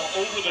football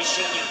over the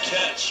shoulder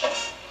catch.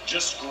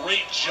 Just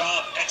great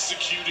job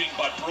executing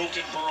by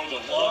Broken Burrow,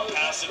 the long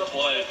pass and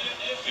play.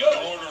 And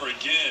Garner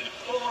again,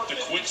 the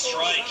quick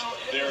strike.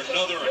 They're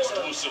another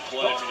explosive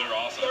play for their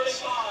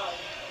offense.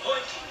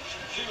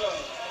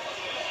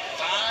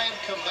 5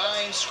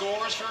 combined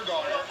scores for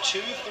Garner, 2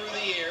 through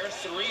the air,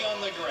 3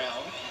 on the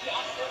ground.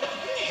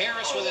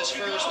 Harris with his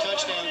first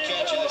touchdown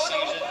catch of the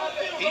season.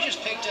 He just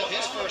picked up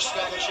his first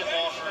scholarship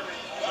offer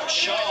from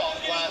Shaw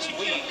last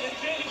week.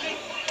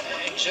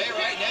 And Jay,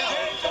 right now,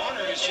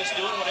 Garner is just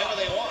doing whatever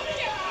they want.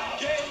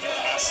 Their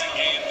passing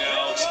game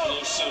now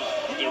explosive.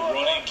 Their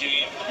running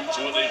game is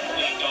what they've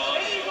leaned on.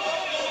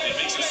 It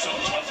makes it so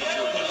tough if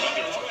you're a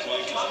defender for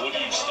Clay, because what do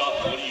you stop,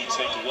 what do you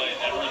take away?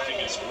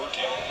 Everything is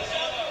working.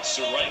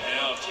 So right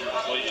now, if you're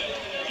Clayton,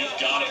 you've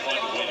got to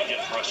find a way to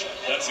get pressure.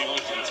 That's the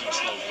only thing that's going to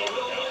slow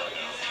Garner down right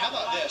now. How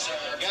about this?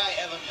 Our guy,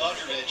 Evan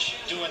Butteridge,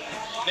 doing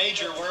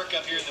major work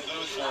up here in the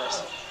booth for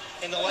us.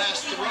 In the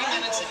last 3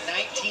 minutes and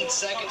 19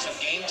 seconds of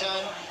game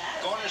time,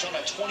 Garner's on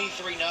a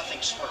 23-0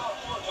 spurt.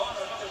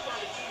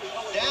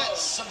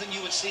 That's something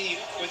you would see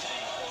with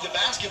the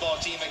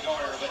basketball team at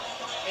Garner, but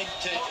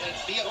to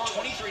be up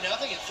 23-0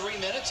 in 3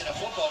 minutes in a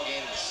football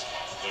game is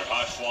They're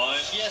high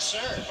flying. Yes,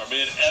 sir. Our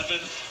man Evan,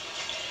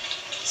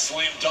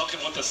 slam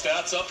dunking with the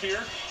stats up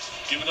here,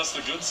 giving us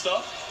the good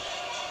stuff.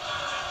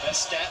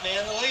 Best stat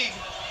man in the league.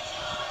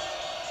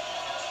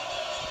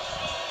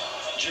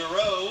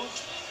 Giroux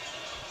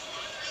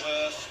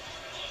with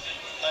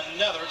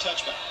another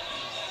touchback.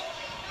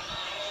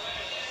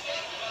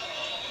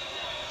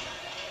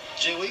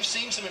 Jay, we've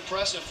seen some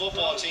impressive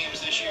football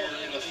teams this year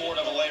in the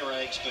 4AA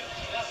ranks, but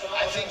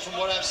I think from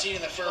what I've seen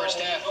in the first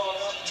half,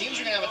 teams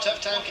are going to have a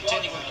tough time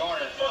contending with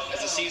Garner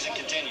as the season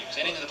continues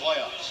and into the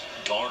playoffs.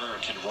 Garner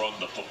can run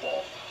the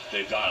football.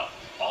 They've got an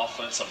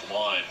offensive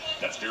line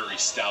that's very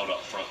stout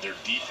up front. Their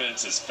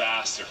defense is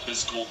fast, they're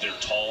physical, they're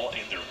tall,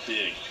 and they're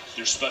big.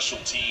 Their special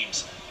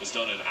teams has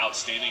done an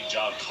outstanding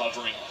job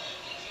covering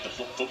the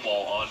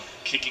football on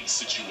kicking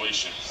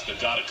situations. They've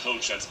got a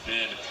coach that's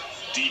been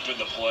deep in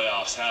the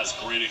playoffs, has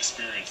great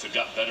experience. They've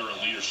got veteran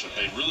leadership.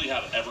 They really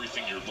have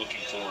everything you're looking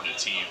for in a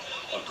team.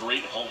 A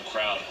great home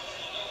crowd.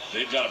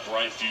 They've got a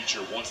bright future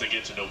once they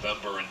get to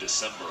November and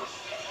December,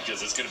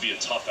 because it's going to be a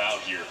tough out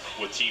here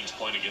with teams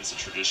playing against the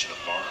tradition of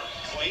Garner.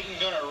 Clayton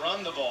going to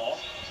run the ball,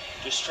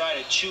 just try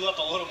to chew up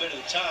a little bit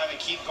of the time and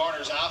keep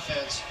Garner's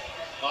offense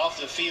off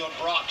the field.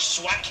 Brock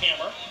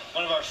Swackhammer,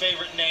 one of our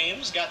favorite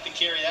names, got the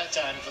carry that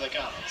time for the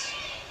Comets.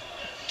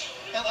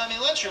 I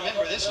mean, let's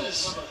remember,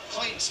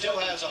 Clayton still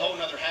has a whole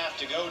nother half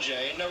to go,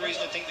 Jay. No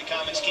reason to think the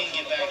Comets can't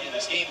get back in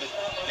this game, but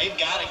they've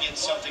got to get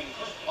something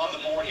on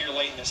the board here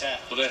late in this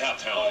half. But they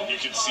have talent.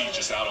 You can see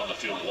just out on the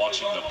field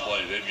watching them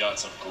play, they've got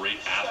some great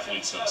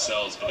athletes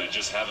themselves, but they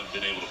just haven't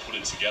been able to put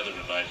it together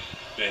tonight.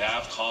 They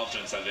have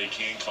confidence that they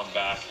can come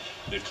back.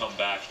 They've come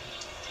back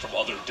from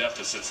other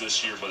deficits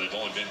this year, but they've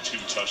only been 2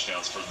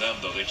 touchdowns. For them,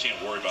 though, they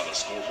can't worry about the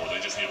scoreboard.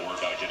 They just need to worry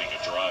about getting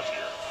a drive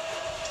here.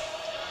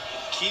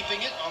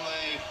 Keeping it on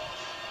the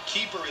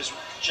keeper is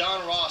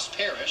John Ross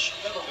Parrish,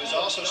 who's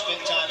also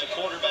spent time at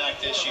quarterback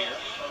this year.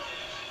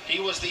 He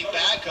was the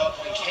backup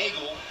when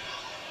Cagle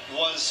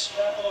was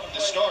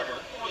the starter.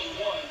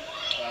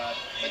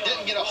 But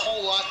didn't get a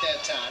whole lot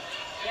that time.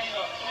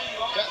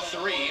 Got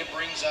 3. It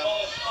brings up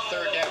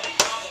 3rd down.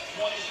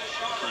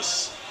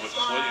 Chris, with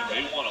Clayton,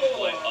 they want to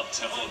play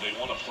up-tempo, they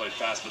want to play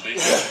fast, but they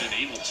haven't been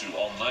able to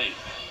all night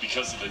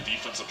because of the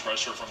defensive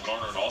pressure from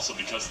Garner and also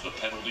because of the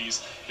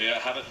penalties. They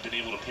haven't been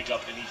able to pick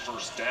up any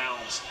first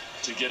downs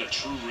to get a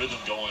true rhythm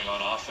going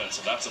on offense,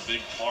 and that's a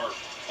big part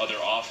of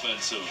their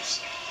offensive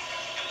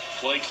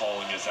play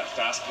calling, is that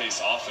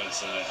fast-paced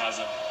offense, and it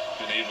hasn't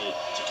been able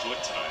to click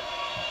tonight.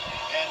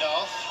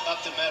 Handoff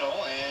up the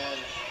middle, and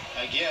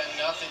again,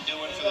 nothing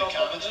doing for the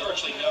Comets,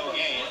 virtually no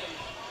gain.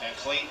 And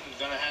Clayton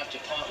going to have to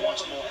punt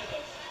once more.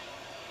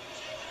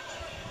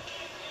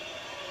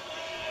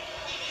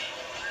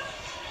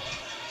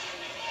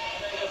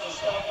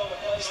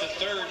 It's the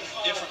 3rd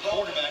different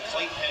quarterback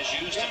Clayton has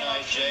used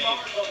tonight, Jay.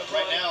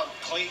 Right now,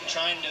 Clayton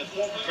trying to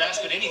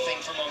grasp at anything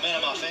for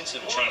momentum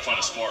offensively. They're trying to find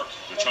a spark.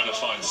 They're trying to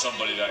find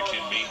somebody that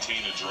can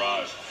maintain a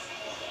drive.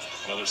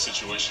 Another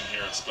situation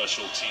here in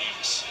special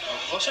teams.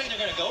 Looks like they're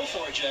going to go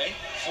for it, Jay.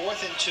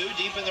 4th and 2,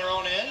 deep in their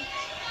own end.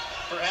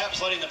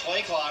 Perhaps letting the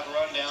play clock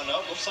run down.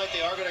 Nope, looks like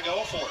they are going to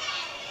go for it.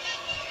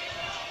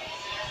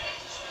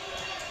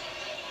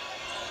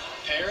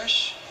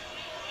 Parrish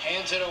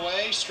hands it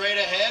away, straight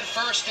ahead.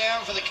 1st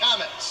down for the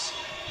Comets.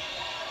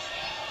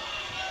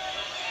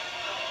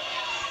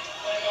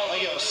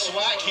 Look at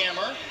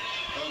Swackhammer,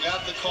 who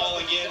got the call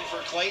again for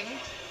Clayton.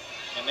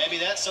 And maybe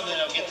that's something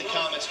that'll get the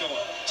Comets going.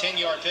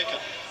 10-yard pickup.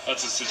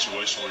 That's a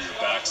situation where your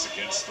back's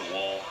against the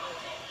wall.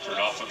 If you're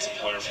an offensive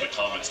player for the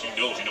Comets, you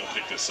know if you don't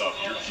pick this up,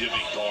 you're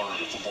giving Garner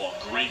the football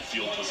in great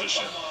field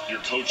position. Your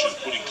coach is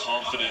putting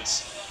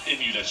confidence in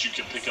you that you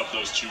can pick up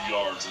those 2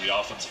 yards, and the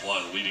offensive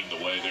line leading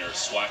the way there.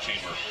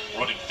 Swackhammer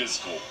running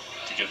physical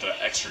to get that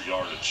extra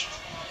yardage.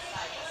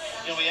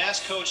 You know, we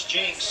asked Coach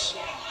Jinks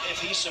if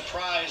he's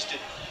surprised at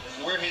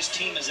where his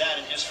team is at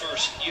in his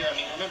first year. I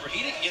mean, remember,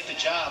 he didn't get the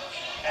job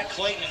at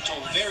Clayton until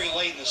very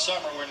late in the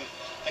summer, when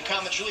the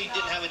Comets really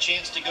didn't have a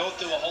chance to go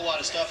through a whole lot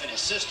of stuff in his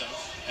system.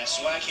 As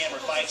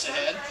Swackhammer fights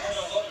ahead,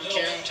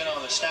 Carrington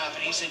on the stop,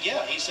 and he said,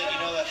 yeah, he said, you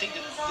know, I think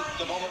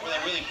the moment where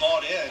they really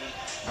bought in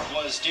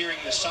was during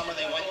the summer.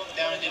 They went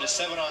down and did a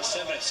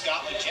 7-on-7 at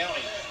Scotland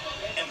County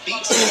and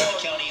beat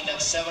Scotland County in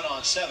that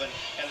 7-on-7,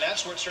 and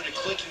that's where it started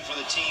clicking for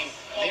the team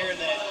there, and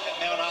then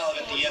at Mount Olive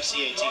at the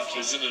FCA team.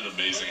 Isn't it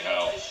amazing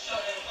how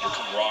your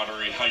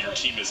camaraderie, how your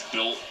team is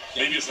built?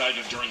 Maybe it's not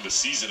even during the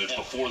season, it's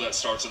before that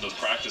starts in those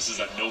practices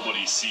that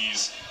nobody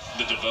sees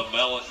the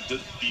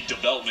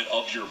development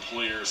of your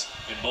players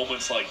in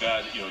moments like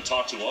that. You know, he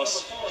talked to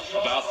us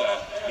about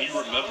that. He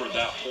remembered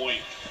that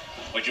point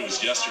like it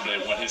was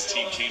yesterday, when his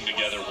team came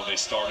together, when they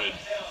started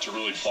to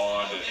really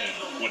bond,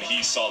 and when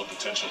he saw the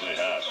potential they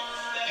had.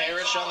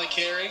 Parrish on the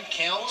carry,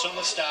 counts on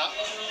the stop.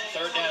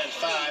 3rd down and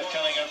 5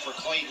 coming up for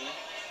Clayton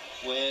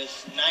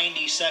with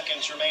 90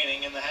 seconds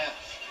remaining in the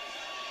half.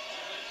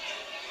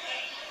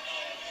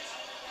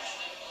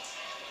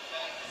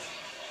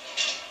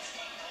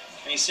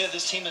 And he said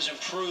this team has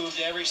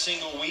improved every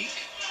single week,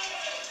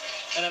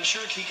 and I'm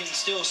sure he can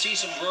still see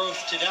some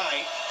growth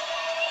tonight.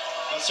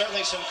 But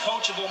certainly some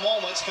coachable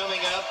moments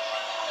coming up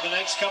in the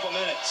next couple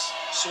minutes.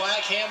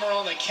 Swag hammer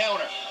on the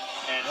counter.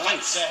 And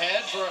fights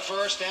ahead for a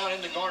first down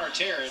into Garner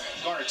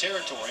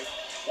territory.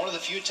 One of the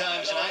few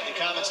times tonight the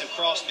Comets have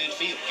crossed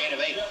midfield, gain of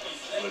 8.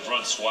 They've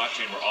run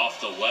Swackhammer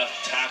off the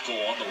left tackle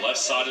on the left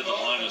side of the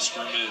line of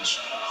scrimmage.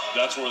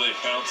 That's where they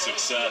found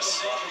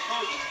success.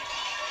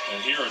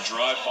 And here a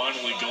drive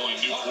finally going,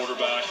 new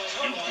quarterback,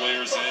 new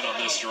players in on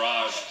this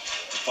drive.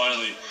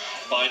 Finally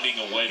finding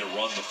a way to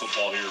run the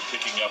football here,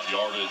 picking up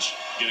yardage,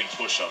 getting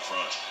push up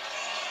front.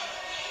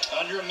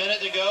 Under a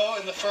minute to go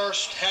in the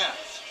first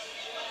half.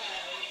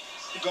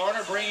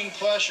 Garner bringing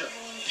pressure.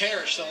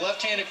 Parrish, the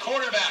left-handed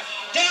quarterback,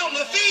 down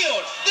the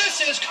field. This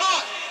is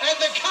caught, and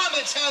the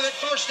Comets have it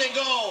first and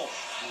goal.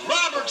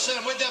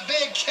 Robertson with the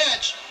big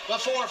catch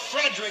before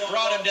Frederick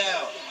brought him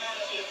down.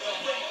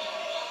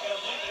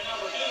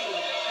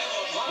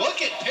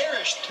 Look at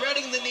Parrish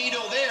threading the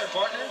needle there,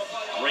 partner.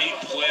 Great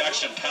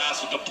play-action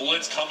pass with the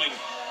blitz coming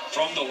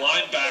from the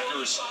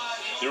linebackers.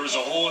 There was a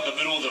hole in the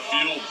middle of the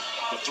field,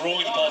 but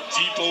throwing the ball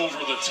deep over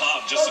the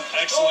top. Just an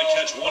excellent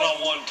catch,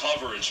 one-on-one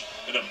coverage,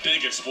 and a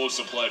big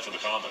explosive play for the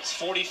Comets.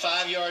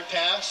 45-yard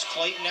pass.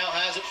 Clayton now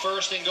has it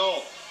first and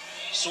goal.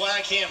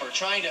 Swaghammer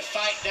trying to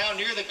fight down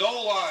near the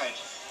goal line.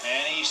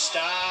 And he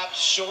stopped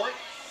short.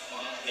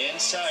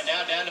 Inside,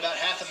 now down to about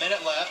half a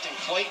minute left, and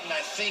Clayton,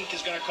 I think,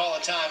 is going to call a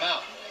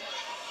timeout.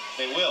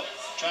 They will.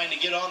 Trying to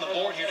get on the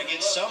board here to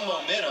get some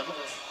momentum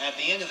at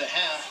the end of the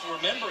half.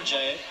 Remember,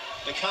 Jay,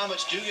 the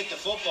Comets do get the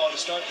football to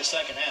start the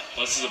second half.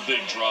 This is a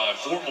big drive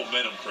for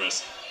momentum,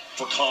 Chris,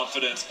 for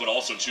confidence, but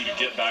also, too, to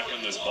get back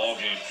in this ball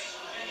game.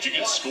 If you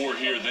can score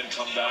here, then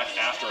come back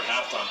after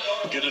halftime,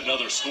 get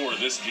another score,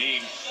 this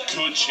game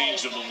could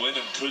change the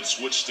momentum, could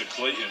switch to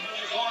Clayton.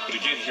 But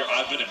again, here,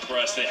 I've been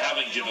impressed. They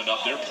haven't given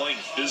up. They're playing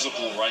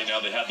physical right now.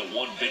 They had the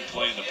one big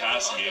play in the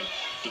passing game,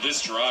 but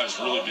this drive's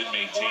really been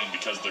maintained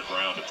because of their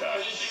ground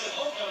attack.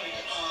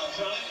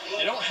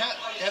 They don't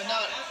have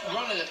not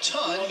run it a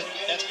ton, but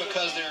that's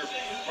because their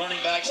running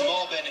backs have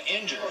all been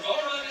injured.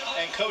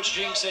 And Coach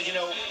Jinks said, you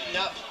know,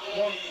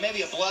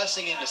 maybe a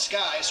blessing in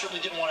disguise.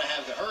 Certainly didn't want to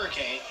have the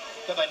hurricane,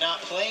 but by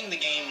not playing the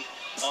game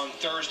on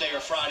Thursday or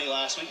Friday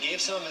last week,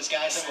 gave some of his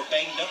guys that were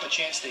banged up a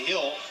chance to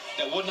heal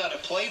that would not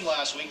have played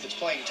last week that's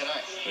playing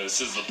tonight. And this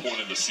is the point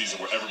in the season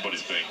where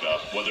everybody's banged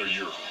up. Whether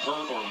you're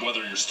hurt or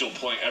whether you're still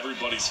playing,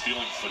 everybody's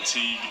feeling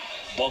fatigue,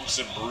 bumps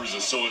and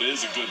bruises. So it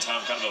is a good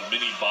time, kind of a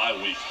mini bye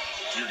week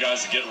for your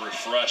guys to get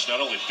refreshed,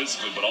 not only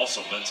physically but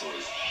also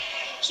mentally.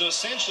 So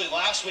essentially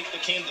last week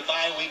became the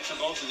bye week for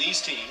both of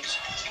these teams.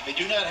 They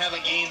do not have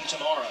a game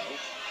tomorrow.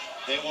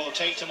 They will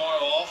take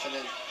tomorrow off and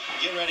then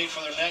get ready for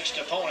their next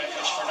opponent,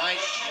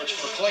 which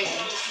for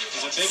Clayton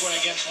is a big one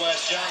against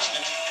West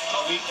Johnston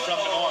a week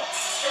from tomorrow.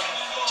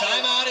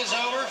 Timeout is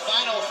over.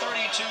 Final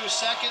 32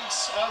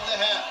 seconds of the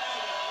half.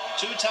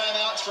 2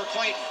 timeouts for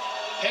Clayton.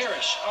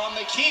 Parrish on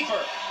the keeper,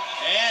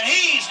 and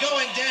he's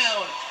going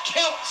down.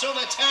 Counts on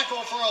the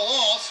tackle for a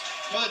loss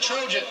for the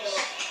Trojans.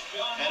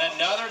 And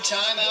another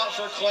timeout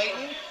for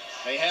Clayton.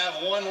 They have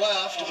 1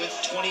 left with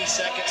 20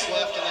 seconds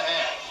left in the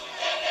half.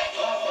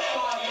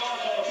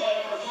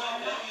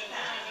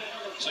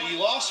 So you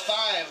lost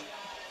 5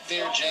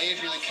 there, Jay.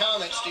 If you're the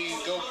Comets, do you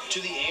go to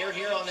the air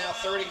here on now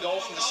 3rd and goal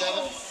from the 7?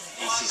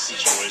 It's a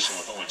situation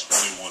with only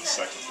 21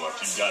 seconds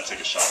left. You've got to take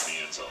a shot in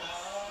the end zone.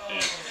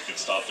 And you can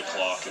stop the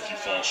clock if you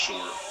fall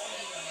short.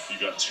 You've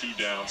got 2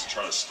 downs to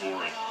try to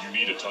score, and you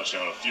need a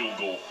touchdown. A field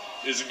goal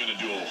isn't going to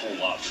do a whole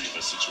lot for you in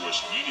this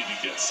situation. You need to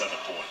get 7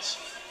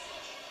 points.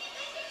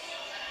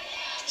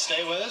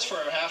 Stay with us for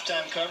our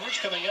halftime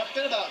coverage coming up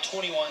in about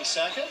 21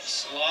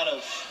 seconds. A lot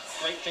of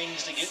great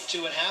things to get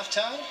to at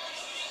halftime.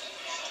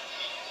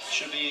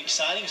 Should be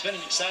exciting. It's been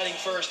an exciting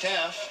first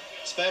half,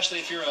 especially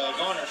if you're a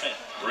Garner fan.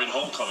 Great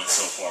homecoming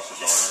so far for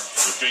Garner.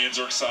 The fans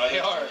are excited.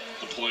 They are.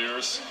 The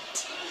players.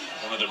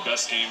 One of their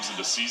best games of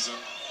the season.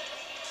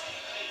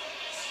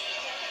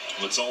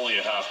 Well, it's only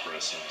a half,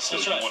 Chris. And so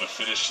you want to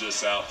finish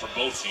this out for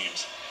both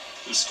teams.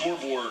 The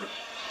scoreboard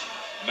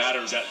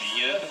matters at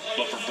the end,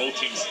 but for both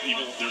teams,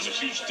 even if there's a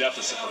huge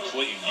deficit for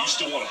Clayton, you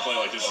still want to play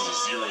like this is a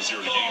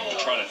 0-0 game to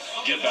try to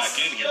get back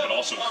in here, but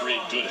also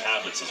create good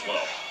habits as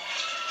well.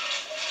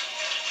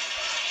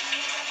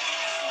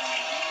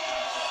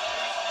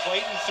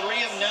 Clayton 3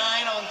 of 9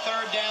 on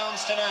 3rd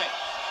downs tonight.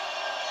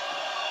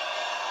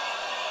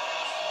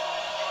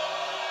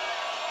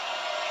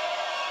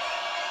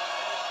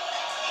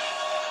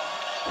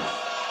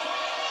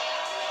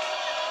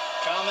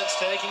 Comets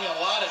taking a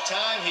lot of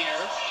time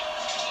here.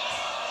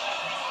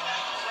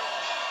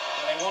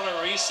 And they want to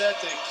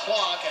reset the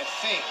clock, I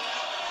think.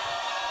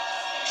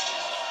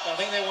 I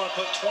think they want to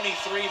put 23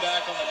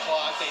 back on the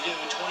clock. They do,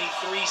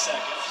 23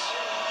 seconds.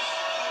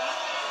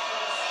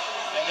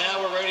 And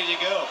now we're ready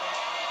to go.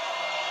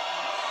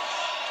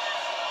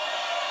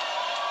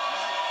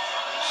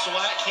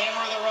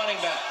 Swackhammer, the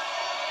running back.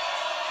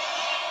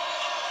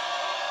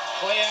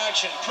 Play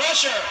action,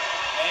 pressure,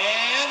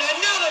 and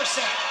another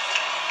sack.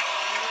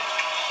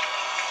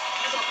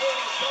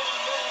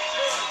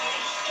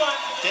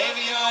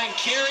 Davion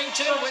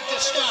Carrington with the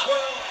stop.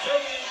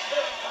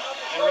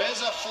 There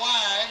is a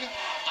flag,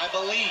 I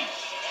believe.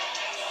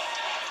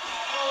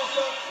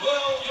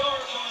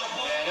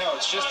 Yeah, no,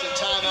 it's just a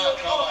timeout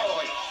called by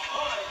Clayton.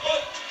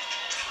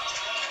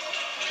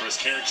 Chris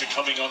Carrington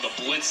coming on the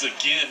blitz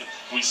again.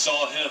 We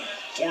saw him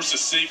force a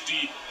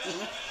safety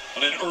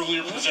on an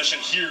earlier possession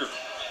here.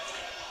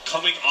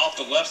 Coming off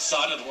the left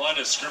side of the line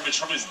of scrimmage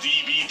from his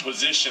DB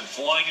position,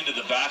 flying into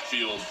the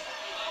backfield.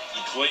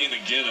 And Clayton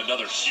again,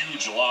 another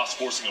huge loss,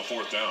 forcing a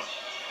 4th down.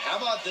 How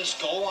about this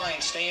goal line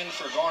stand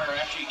for Garner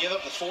after you give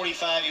up the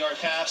 45-yard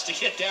pass to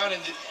get down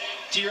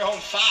to your own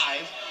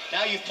 5?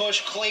 Now you've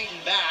pushed Clayton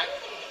back,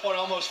 what,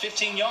 almost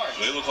 15 yards.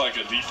 They look like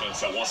a defense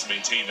that wants to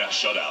maintain that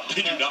shutout.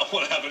 They do not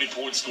want to have any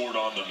points scored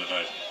on them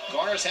tonight.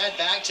 Garner's had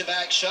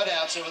back-to-back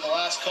shutouts over the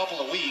last couple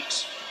of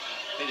weeks.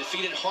 They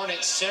defeated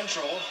Harnett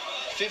Central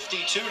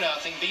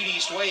 52-0, beat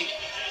East Wake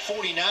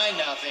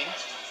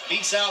 49-0,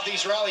 beat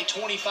Southeast Raleigh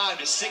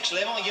 25-6.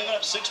 They've only given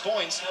up 6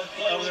 points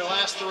over their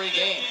last 3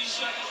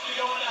 games.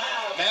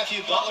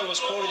 Matthew Butler was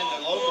quoted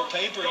in the local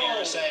paper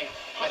here saying,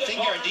 I think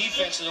our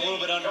defense is a little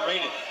bit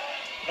underrated.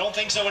 I don't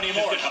think so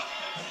anymore. Yeah.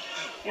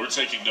 We're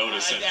taking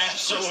notice. And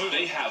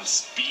absolutely. They have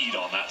speed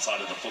on that side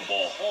of the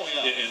football. Oh,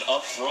 yeah. And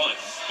up front,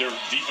 their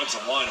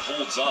defensive line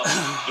holds up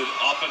the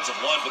offensive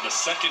line, but the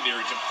secondary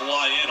can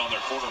fly in on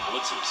their corner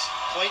blitzes.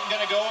 Clayton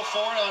going to go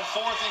for it on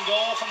 4th and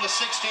goal from the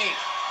 16.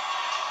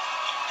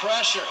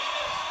 Pressure.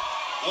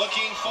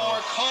 Looking for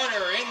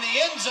Carter in the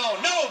end zone.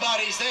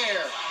 Nobody's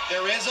there.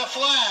 There is a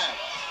flag.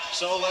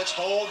 So let's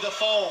hold the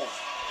phone.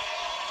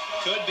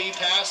 Could be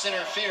pass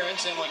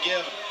interference and will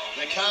give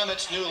the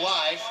Comets new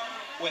life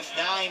with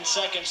 9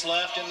 seconds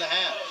left in the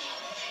half.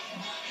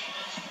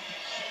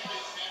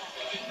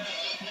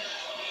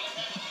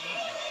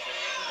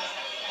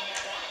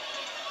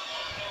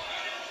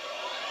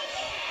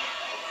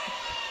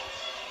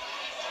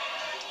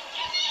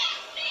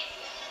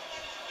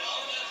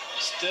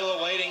 Still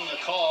awaiting the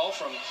call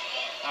from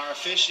our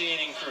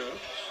officiating crew.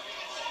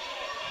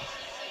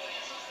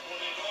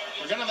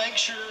 We're going to make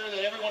sure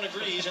that everyone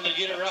agrees and they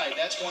get it right.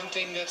 That's one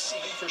thing that's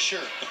for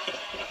sure.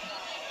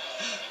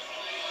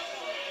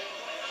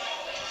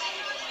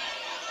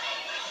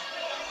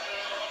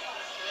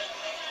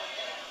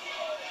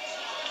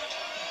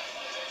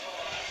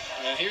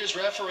 And here's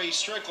referee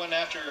Strickland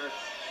after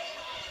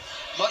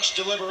much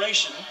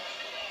deliberation.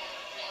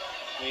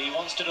 He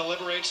wants to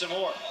deliberate some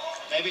more.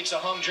 Maybe it's a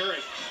hung jury.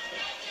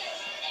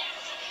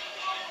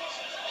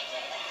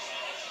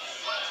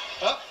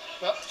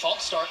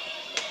 False start.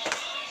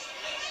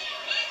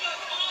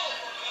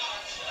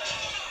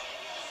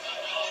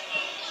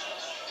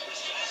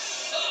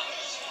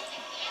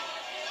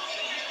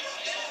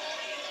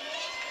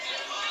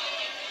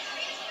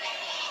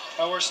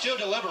 We're still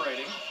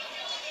deliberating.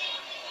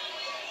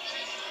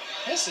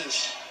 This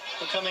is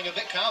becoming a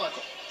bit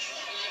comical.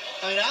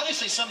 I mean,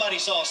 obviously somebody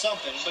saw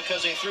something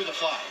because they threw the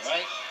flag,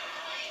 right?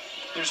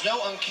 There's no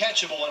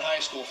uncatchable in high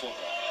school football.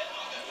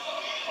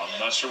 I'm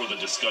not sure what the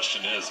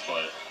discussion is,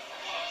 but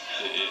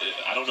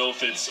I don't know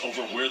if it's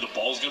over where the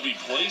ball's going to be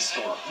placed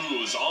or who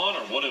it was on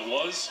or what it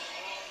was.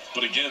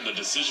 But again, the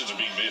decisions are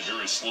being made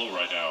very slow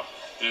right now.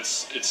 And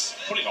it's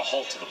putting a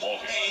halt to the ball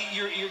game.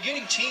 You're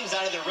getting teams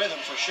out of their rhythm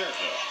for sure.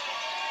 Yeah.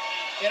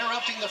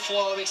 Interrupting the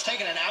flow. It's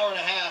taken an hour and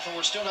a half, and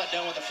we're still not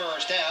done with the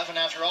first half. And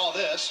after all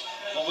this,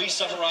 what we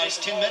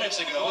summarized 10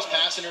 minutes ago is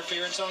pass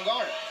interference on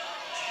Garner.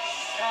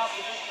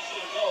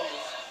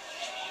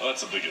 Well, that's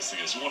the biggest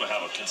thing is you want to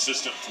have a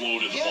consistent flow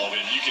to the ball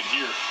game. You can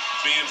hear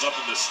fans up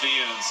in the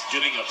stands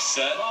getting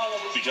upset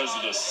because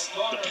of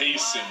the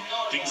pace and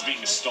things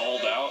being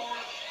stalled out.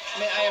 I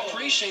mean, I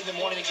appreciate them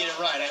wanting to get it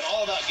right. I'm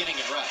all about getting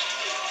it right.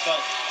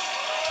 But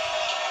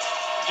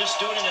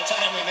just do it in a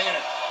timely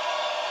manner.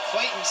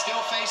 Clayton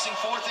still facing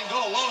 4th and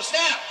goal. Low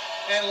snap.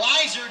 And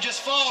Lizer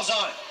just falls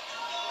on it.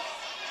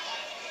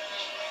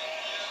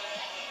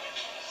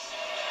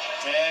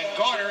 And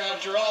Garner,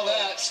 after all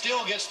that,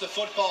 still gets the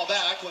football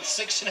back with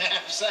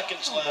 6.5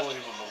 seconds left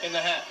in the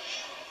half.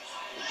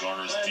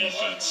 Garner's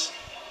defense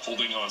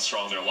holding on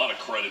strong there. A lot of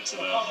credit to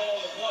them.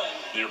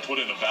 They were put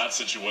in a bad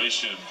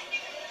situation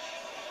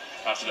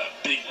after that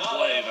big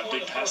play, that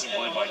big passing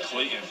play by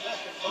Clayton.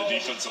 The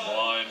defensive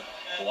line,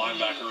 the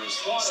linebackers,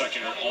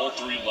 secondary, all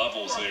 3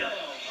 levels there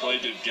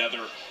played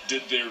together,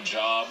 did their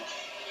job,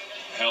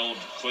 held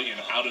Clayton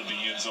out of the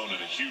end zone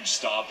in a huge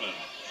stop and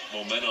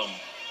momentum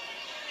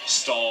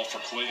stall for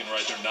Clayton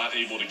right there, not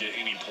able to get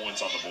any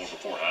points on the board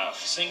before half.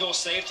 Single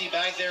safety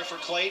back there for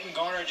Clayton.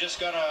 Garner just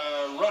going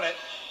to run it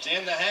to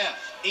end the half.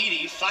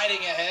 Eaddy fighting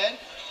ahead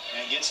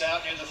and gets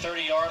out near the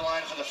 30-yard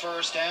line for the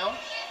first down.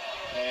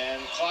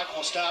 And clock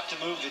will stop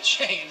to move the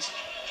chains.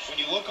 When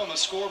you look on the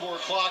scoreboard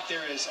clock,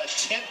 there is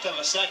 1/10 of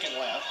a second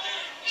left.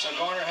 So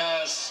Garner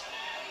has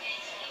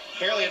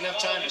barely enough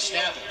time to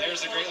snap it.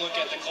 There's a great look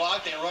at the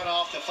clock. They run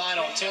off the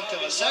final 1/10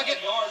 of a second,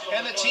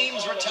 and the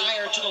teams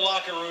retire to the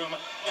locker room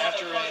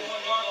after an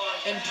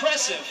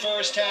impressive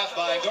first half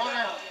by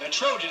Garner. The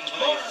Trojans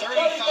with a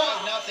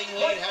 35-0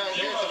 lead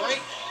here at the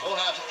break. We'll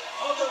have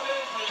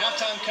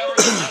halftime coverage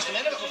in just a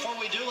minute, but before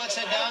we do, let's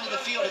head down to the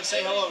field and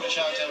say hello to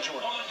Chantel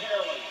Jordan.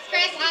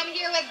 Chris, I'm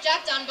here with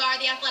Jeff Dunbar,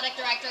 the athletic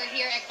director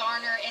here at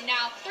Garner, and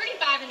now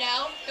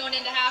 35-0 going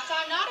into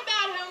halftime. Not a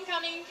bad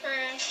homecoming for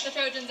the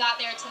Trojans out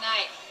there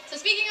tonight. So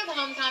speaking of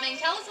homecoming,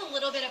 tell us a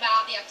little bit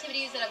about the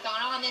activities that have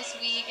gone on this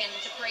week and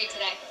the parade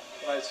today.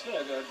 Well, it's been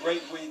a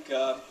great week.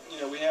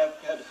 We have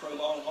had to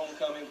prolong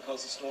homecoming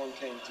because the storm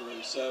came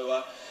through.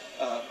 So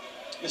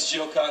Miss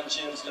Jill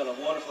Cotton-Jim's done a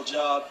wonderful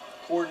job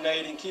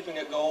coordinating, keeping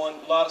it going.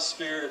 A lot of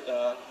spirit.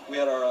 We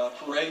had our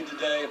parade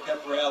today, a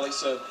pep rally,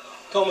 so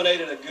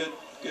culminated a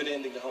good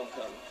ending to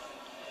homecoming.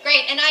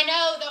 Great, and I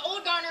know the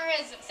old Garner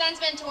has since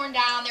been torn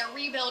down. They're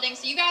rebuilding,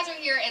 so you guys are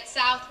here at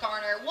South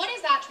Garner. What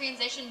has that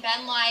transition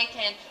been like?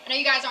 And I know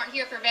you guys aren't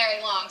here for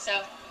very long,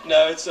 so.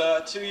 No, it's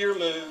a 2-year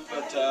move,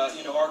 but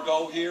our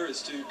goal here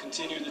is to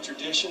continue the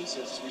traditions,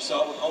 as we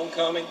saw with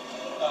homecoming,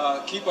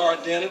 keep our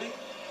identity,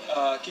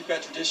 keep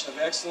that tradition of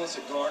excellence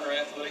that Garner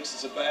Athletics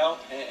is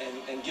about,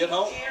 and get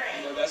home.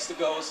 That's the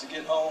goal, is to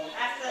get home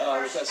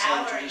with that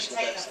same tradition of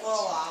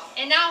excellence.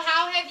 And now,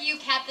 how have you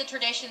kept the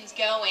traditions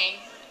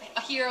going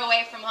here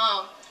away from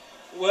home?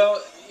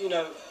 Well,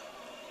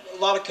 a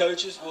lot of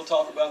coaches will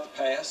talk about the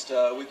past.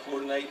 We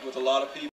coordinate with a lot of people.